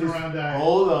 He's a round diet.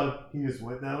 Hold on. He just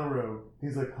went down a road.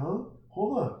 He's like, huh?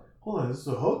 Hold on. Is this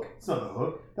a hook? It's not a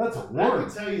hook. That's a I worm.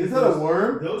 can tell you Is that a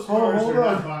worm? Those Hold cars are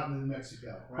on. not bought in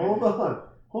Mexico. Right?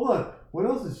 Hold on. What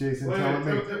else is Jason telling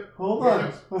me? Hold Here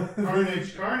on.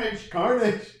 Carnage.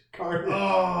 Carnage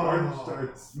Oh,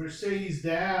 starts. Mercedes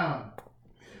down.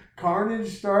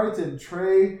 Carnage starts, and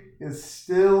Trey is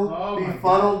still Oh my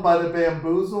befuddled by the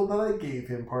bamboozle that I gave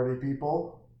him, party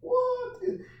people. What?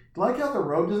 Like how the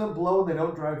road doesn't blow and they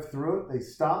don't drive through it? They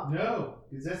stop. No,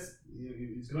 because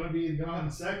he's going to be gone in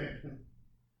a second.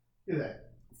 Look at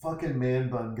that. Fucking man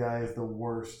bun guy is the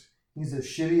worst. He's a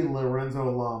shitty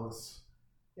Lorenzo Lamas.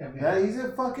 Yeah, man. Yeah, he's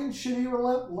a fucking shitty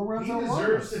Lorenzo He Lamas.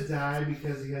 deserves to die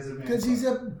because he has a man. Because he's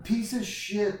a piece of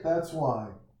shit. That's why.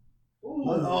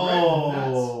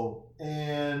 Ooh,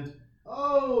 and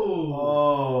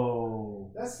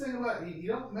oh. That's the thing about you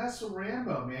don't mess with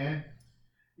Rambo, man.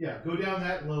 Yeah, go down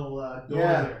that little door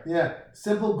there. Yeah.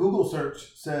 Simple Google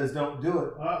search says don't do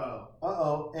it.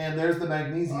 Uh-oh. And there's the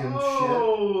magnesium shit.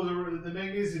 Oh, the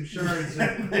magnesium shards.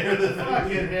 They're the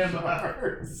fucking him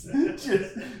shards.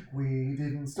 Just, we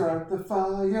didn't start the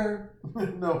fire.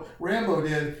 No, Rambo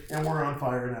did, and we're on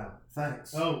fire now.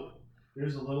 Thanks. Oh,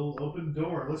 there's a little open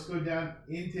door. Let's go down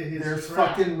into his There's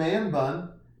trap. fucking man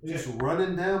bun Yeah. just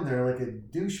running down there like a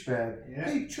douchebag. Yeah.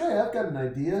 Hey, Trey, I've got an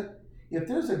idea. If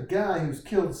there's a guy who's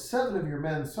killed 7 of your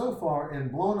men so far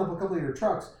and blown up a couple of your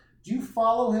trucks, do you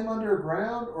follow him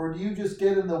underground, or do you just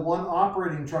get in the one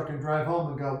operating truck and drive home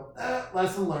and go,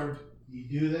 lesson learned? You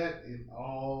do that in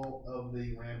all of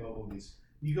the Rambo movies.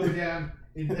 You go down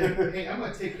and think, hey, I'm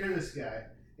going to take care of this guy.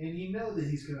 And you know that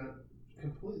he's going to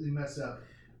completely mess up.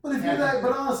 But if you're that,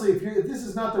 but honestly, if this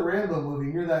is not the Rambo movie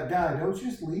and you're that guy, don't you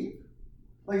just leave?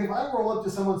 Like if I roll up to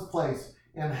someone's place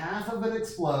and half of it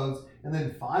explodes and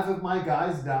then 5 of my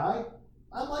guys die,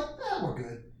 I'm like, we're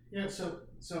good. Yeah, so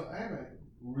I have a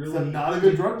really... So not a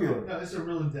good drug dealer. No, it's a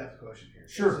real in-depth question here.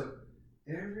 Sure. So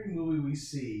every movie we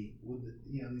see with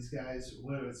these guys,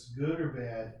 whether it's good or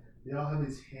bad, they all have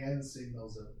these hand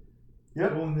signals of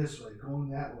going this way, going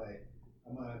that way.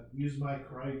 I'm gonna use my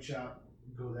karate chop,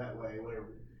 go that way, whatever.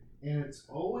 And it's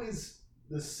always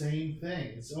the same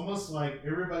thing. It's almost like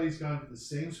everybody's gone to the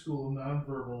same school of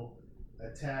nonverbal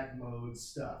attack mode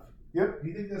stuff. Yep. Do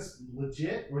you think that's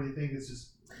legit, or do you think it's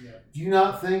just Do you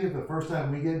not think if the first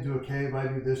time we get into a cave I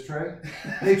do this, Trey?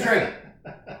 Hey, Trey.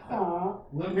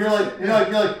 You're like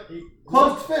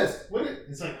closed fist.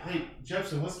 It's like, hey,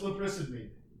 Jefferson, what's limp wristed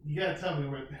mean? You gotta tell me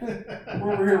what.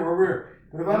 We're here.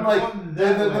 But if I'm like,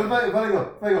 if I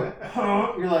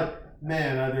go, you're like,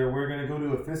 man, either we're gonna go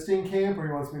to a fisting camp or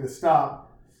he wants me to stop.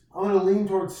 I'm gonna lean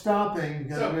towards stopping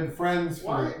because we've been friends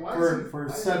for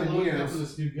 7 years. For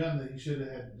this new gun that he should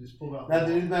have had just pulled off. That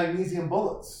the new magnesium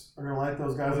bullets are gonna light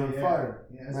those guys on fire.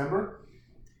 Yeah, remember?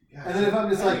 God, and then if I'm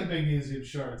just like magnesium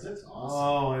shards, that's awesome.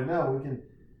 Oh, I know. We can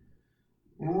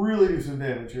really do some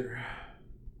damage here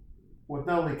with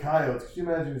not only coyotes. Could you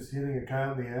imagine just hitting a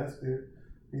coyote in the ass, dude?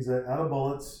 He's like out of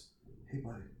bullets. Hey,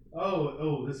 buddy.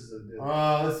 Oh, this is a doozy.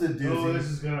 Oh, this is a doozy. Oh, this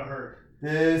is gonna hurt.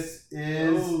 This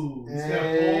is he's got a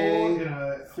hole in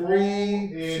a 3, hole,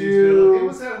 2, hey,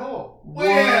 what's that hole? one,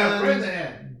 Wham! Right in the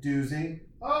head. Doozy.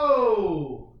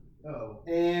 Oh.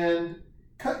 And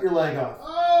cut your leg off.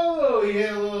 Oh, he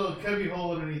had a little cubby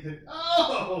hole underneath it.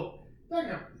 Oh,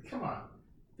 come on.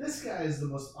 This guy is the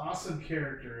most awesome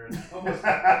character in almost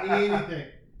anything.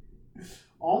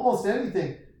 Almost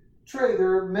anything. Trey,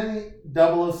 there are many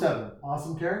 007.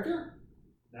 Awesome character?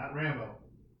 Not Rambo.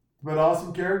 But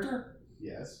awesome character?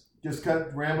 Yes. Just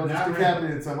cut Rambo, Not just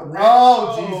decapitated someone.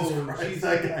 Jesus Christ,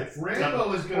 that guy's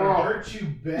Rambo is going to hurt you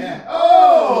bad.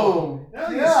 Oh! Now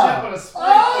you step on a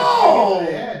spike in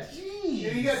the head. Jeez.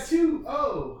 And you got 2.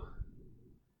 Oh.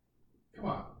 Come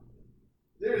on.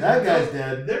 That guy's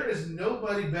dead. There is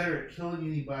nobody better at killing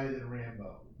anybody than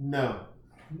Rambo. No.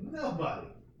 Nobody.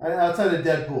 Outside of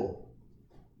Deadpool.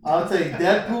 I'll tell you,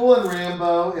 Deadpool and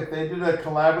Rambo, if they did a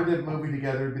collaborative movie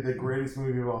together, it'd be the greatest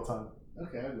movie of all time.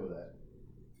 Okay, I'll go with that.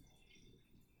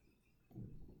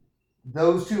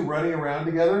 those two running around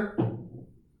together,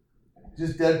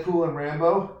 just Deadpool and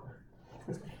Rambo,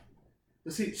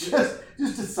 But see, just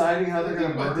deciding how they're the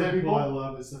going thing to about murder Deadpool people. I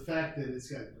love is the fact that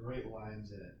it's got great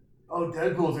lines in it. Oh,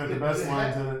 Deadpool's got the best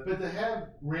lines in it. But to have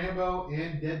Rambo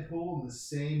and Deadpool in the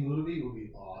same movie would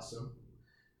be awesome.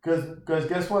 Because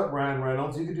guess what, Ryan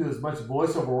Reynolds? You can do as much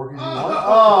voiceover work as you want.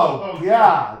 Oh, Oh,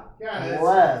 God. God,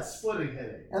 Bless. it's a splitting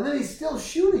headache. And then he's still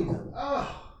shooting them.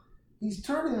 Oh, He's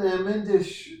turning them into,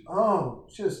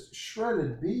 just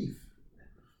shredded beef.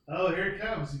 here it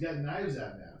comes. He's got knives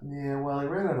out now. Yeah, well, he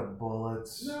ran out of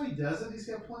bullets. No, he doesn't. He's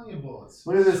got plenty of bullets.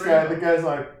 Look at this Straight guy. up. The guy's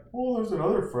like, oh, there's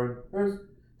another friend.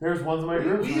 There's one's my We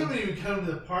groomsmen. haven't even come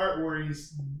to the part where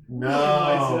he's No. really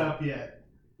lights it up yet.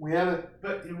 We haven't.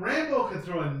 But Rambo can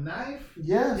throw a knife.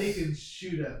 Yes. He can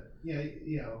shoot a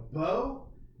bow,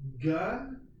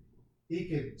 gun. He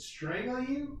can strangle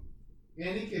you,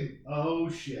 and he can. Oh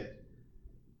shit!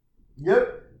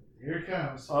 Yep. Here it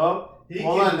comes. Oh. He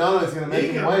Hold on. No, it's gonna make He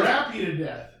him can wait. wrap you to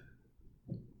death.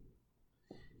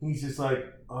 He's just like,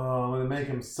 oh, I'm gonna make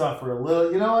him suffer a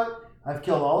little. You know what? I've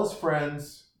killed all his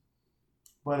friends,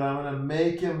 but I'm gonna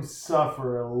make him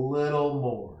suffer a little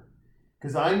more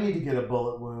because I need to get a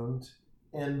bullet wound,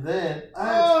 and then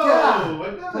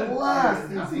Another blast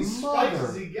How many his spikes mother.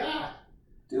 has he got?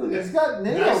 Dude, he's got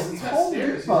nails. Nice. It's He's got Home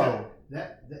stairs. Depot.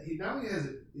 He not only has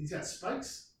it, he's got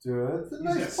spikes. Dude, it's a He's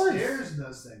nice got place. stairs and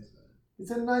those things.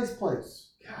 It's a nice place.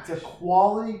 Gosh. It's a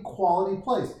quality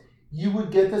place. You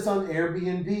would get this on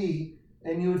Airbnb,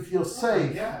 and you would feel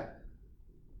safe. Yeah.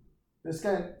 This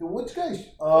guy, which guy?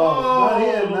 Not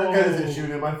him. That guy doesn't Oh. shoot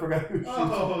him. I forgot who shoots.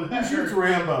 Oh, Who that shoots hurt.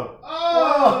 Rambo?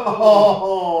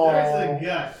 Oh,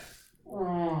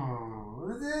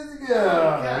 there's the gut. This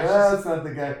gosh. guy. That's not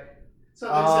the guy. So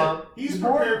like I said, he's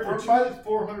more- prepared for by-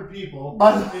 400 people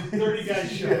by the- and 30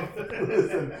 guys show up.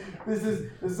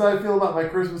 Listen, this is how I feel about my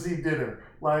Christmas Eve dinner.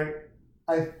 Like,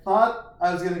 I thought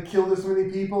I was gonna kill this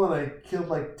many people, and I killed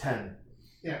like 10.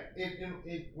 Yeah,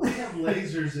 we have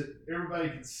lasers that everybody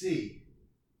can see.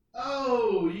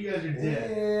 Oh, you guys are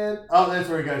dead. And that's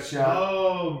where he got shot.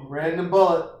 Oh, Random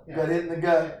bullet Yeah. got hit in the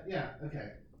gut. yeah,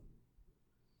 okay.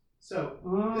 So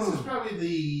Mm. this is probably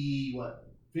the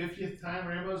 50th time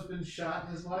Rambo's been shot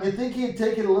in his life. You'd think he'd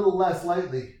take it a little less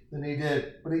lightly than he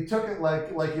did, but he took it like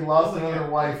he lost Oh my another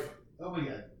God. wife. Oh my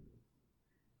god,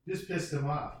 just pissed him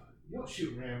off. You don't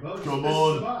shoot Rambo. Just Come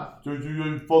pisses on. him off. Did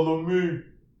you follow me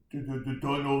to the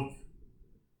tunnels?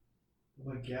 Oh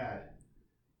my god,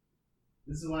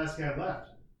 this is the last guy left.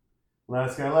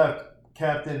 Last guy left,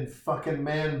 Captain fucking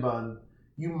Man Bun.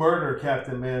 You murder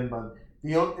Captain Man Bun.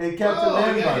 Captain Man he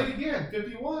got Bun. hit again.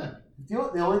 51.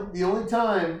 The only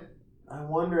time, I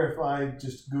wonder if I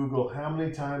just Google how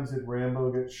many times did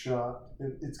Rambo get shot.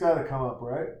 It's got to come up,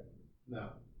 right? No.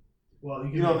 Well,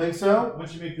 You don't think so? Why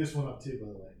don't you make this one up too? By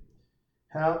the way,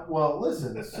 How? Well,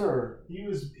 listen, sir. he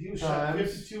was shot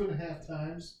Times. 52 and a half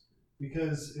times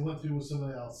because it went through with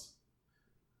somebody else.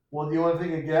 Well, do you want to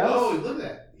take a guess? Oh, look at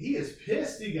that! He is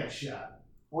pissed. He got shot.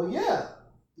 Well, yeah,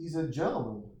 he's a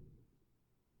gentleman.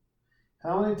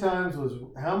 How many times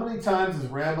has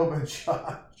Rambo been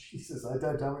shot? Jesus, I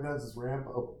died. How many times is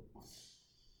Rambo?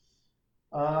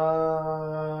 I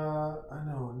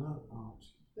know, no. Oh,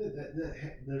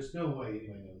 There's no way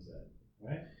anybody knows that,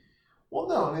 right? well,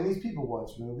 no. I mean, these people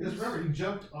watch movies. Because remember, he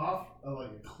jumped off like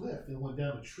a cliff and went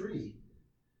down a tree.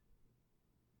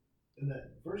 In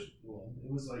that first one,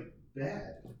 it was like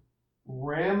bad.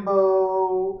 Rambo.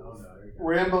 Oh no! Here we go.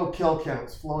 Rambo kill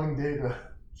counts, flowing data.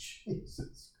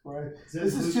 Jesus Christ.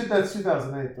 That's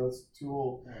 2008. That's too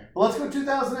old. All right. But let's go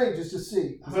 2008 just to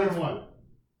see. 101.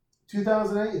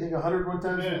 2008. You think 101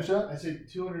 times been shot? I say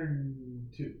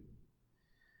 202.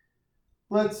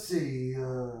 Let's see.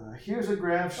 Here's a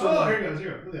graph Oh, showing. here it goes.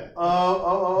 Here, look at that.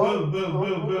 Oh. Boom, boom,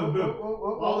 boom, boom, boom.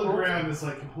 Oh, All the ground is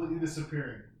like completely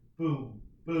disappearing. Boom,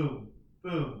 boom,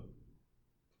 boom.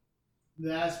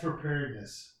 That's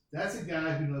preparedness. That's a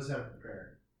guy who knows how to prepare.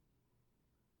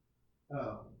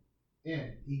 Oh,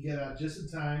 and he got out just in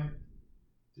time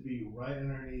to be right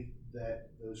underneath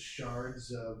those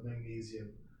shards of magnesium.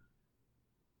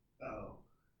 Oh.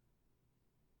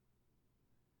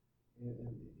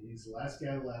 And he's the last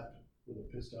guy left with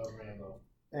a pissed off Rambo.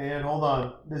 And hold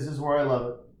on. This is where I love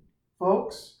it.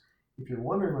 Folks, if you're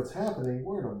wondering what's happening,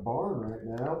 we're in a barn right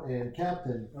now, and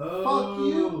Captain Fuck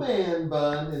You Man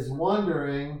Bun is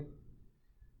wondering,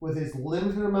 with his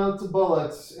limited amounts of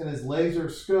bullets and his laser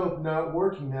scope not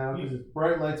working now because it's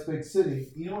Bright Lights Big City.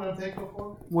 You know what I'm thankful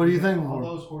for? What do you think? All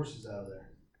those horses out of there.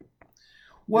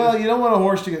 Well, you don't want a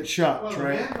horse to get shot, Well,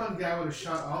 Trey. the Man Bun guy would have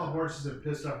shot all the horses and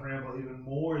pissed off Rambo even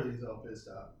more than he's all pissed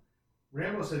off.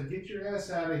 Rambo said, "Get your ass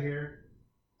out of here.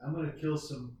 I'm gonna kill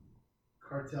some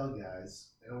cartel guys.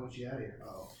 I want you out of here.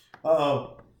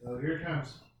 Uh-oh. Oh, here it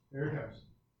comes. Here it comes.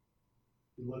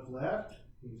 You look left.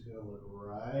 He's gonna look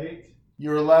right.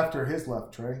 Your left or his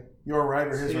left, Trey? Your right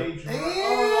or his right? Stage right.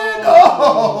 And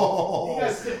Oh! You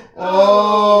guys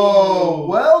oh!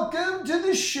 Welcome to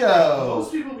the show.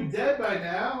 Most people be dead by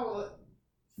now.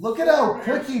 Look at how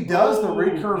quick he does the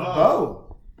recurve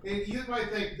bow. And you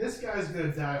might think this guy's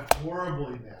gonna die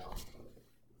horribly now.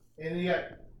 And you got,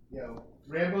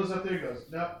 Rambo's up there. He goes,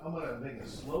 no, I'm gonna make a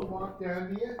slow walk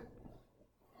down to you.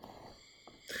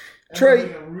 And Trey. I'm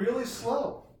gonna make it really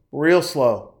slow. Real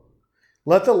slow.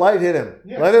 Let the light hit him.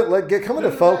 Yeah. Come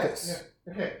into focus.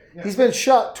 Yeah. Okay. Yeah. He's been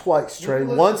shot twice, Trey.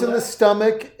 Look Once to in the left.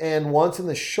 stomach and once in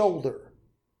the shoulder.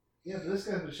 Yeah, but this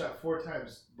guy's been shot 4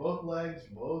 times. Both legs,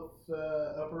 both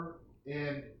upper.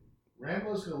 And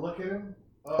Rambo's going to look at him.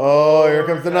 Oh, here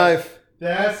comes the knife.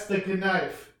 That's the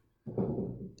knife.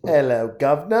 Hello,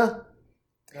 governor.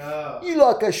 Oh. You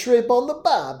like a shrimp on the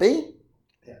barbie?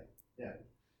 Yeah.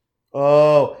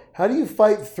 Oh, how do you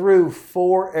fight through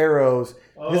 4 arrows?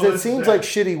 Because it it's seems bad. like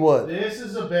shitty wood.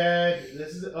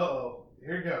 Uh-oh.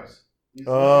 Here it goes.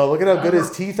 Oh, look at how good his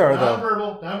teeth are, though.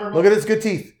 Non-verbal. Look at his good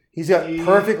teeth. He's got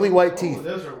perfectly white teeth.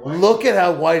 Those are white. Look at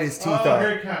how white his teeth Oh, are. here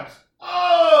it comes.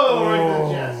 Oh, right to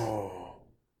the chest.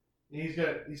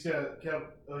 He's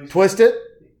got Twist it?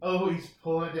 Oh, he's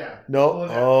pulling it down. No. Pulling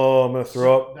it down. Oh, I'm going to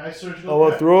throw up. Nice surgical. I want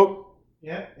to cut. throw up.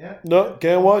 Yeah. No,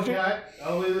 can't watch it. Got it.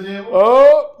 All the way to the nipple.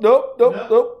 Oh, nope.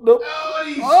 Oh,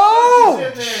 he's Oh,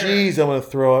 in there. jeez, I'm going to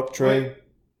throw up, Trey.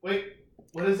 Wait,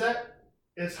 what is that?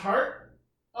 It's heart?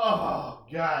 Oh,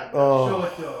 God. Oh. Show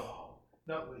it to him.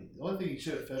 No, wait, the only thing he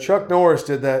should have fed Chuck Norris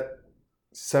did that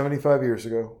 75 years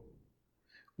ago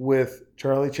with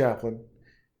Charlie Chaplin.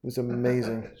 It was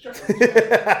amazing.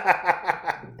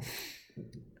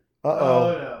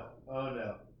 Uh-oh. Oh,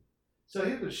 no. So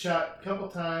he was shot a couple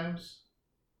times.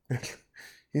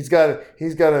 He's got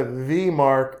a V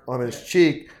mark on his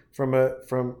cheek from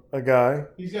a guy.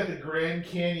 He's got the Grand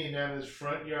Canyon down his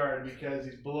front yard because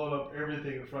he's blown up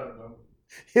everything in front of him.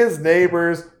 His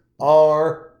neighbors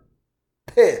are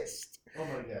pissed. Oh,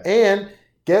 my God. And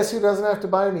guess who doesn't have to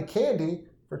buy any candy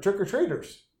for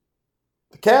trick-or-treaters?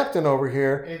 The captain over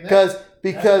here. And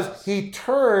Because house. he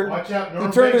turned... Watch out,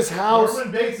 Norman He turned Bates. his house...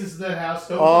 Norman Bates is in that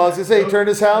house. Oh, I was going to say, he turned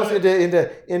his house don't-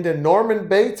 into Norman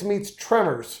Bates meets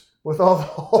Tremors with all the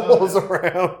holes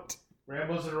around.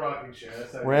 Rambo's in a rocking chair.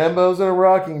 That's how Rambo's in a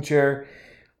rocking chair.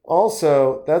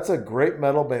 Also, that's a great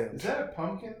metal Is band. that a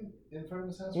pumpkin in front of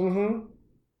his house? Mm-hmm.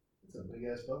 It's a big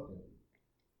ass pumpkin.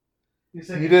 He's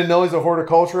You thinking, didn't know he's a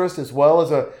horticulturist as well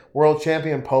as a world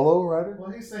champion polo rider?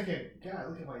 Well, he's thinking, God,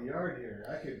 look at my yard here.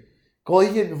 I could.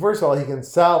 Well, first of all, he can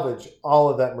salvage all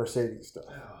of that Mercedes stuff.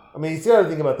 I mean, he's got to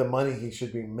think about the money he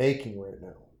should be making right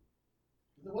now.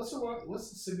 What's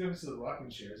the significance of the rocking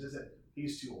chairs? Is it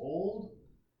he's too old?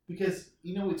 Because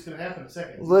you know what's going to happen in a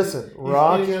second. Listen, he's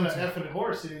rocking... on an effing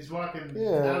horse and he's walking.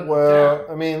 Yeah, down well, town.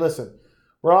 I mean, listen.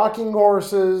 Rocking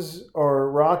horses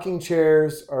or rocking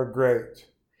chairs are great.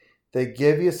 They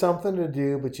give you something to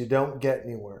do, but you don't get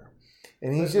anywhere.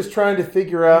 And he's just trying to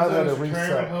figure out how to retirement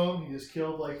reset. home. He just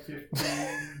killed like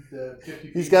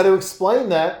 50 He's got to explain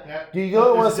that. Yeah. Do you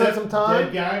want to There's a spend some time?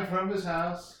 Dead guy in front of his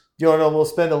house. You want to know we'll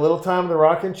spend a little time in the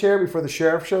rocking chair before the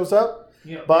sheriff shows up?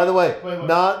 You know, By the way, wait.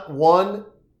 not one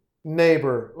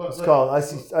neighbor Look, was look, called. I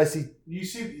look. see. You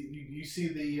see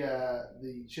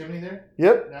the chimney there?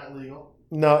 Yep, Not legal.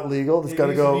 not legal. It's It got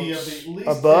to needs go to be at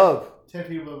least above. 10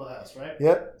 feet above the house, right?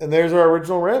 Yep, and there's our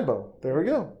original Rambo. There we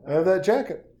go. I have that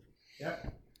jacket.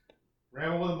 Yep.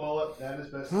 Rambo with a mullet. That is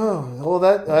best. Oh,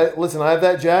 well, listen, I have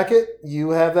that jacket.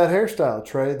 You have that hairstyle,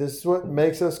 Trey. This is what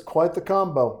makes us quite the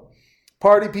combo.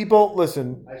 Party people,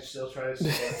 listen. I still try to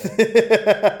support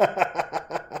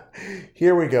that.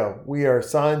 Here we go. We are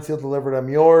signed, sealed, delivered. I'm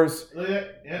yours. Look at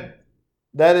that. Yeah.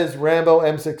 That is Rambo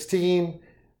M16.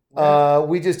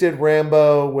 We just did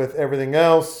Rambo with everything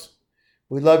else.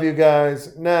 We love you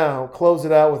guys. Now, close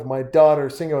it out with my daughter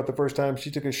singing about the first time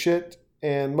she took a shit.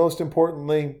 And most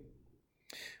importantly,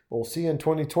 we'll see you in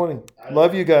 2020.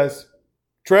 Love you guys.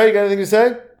 Trey, you got anything to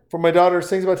say? For my daughter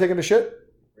sings about taking a shit?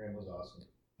 Rambo's awesome.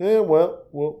 Yeah, well,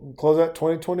 we'll close out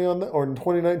 2020 on that, or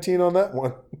 2019 on that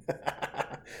one.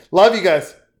 Love you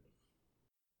guys.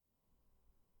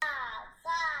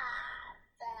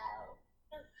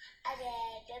 I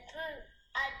did the poop.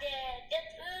 I did the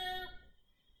poop.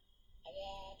 I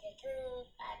did the poop.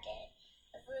 I did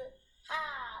the poop.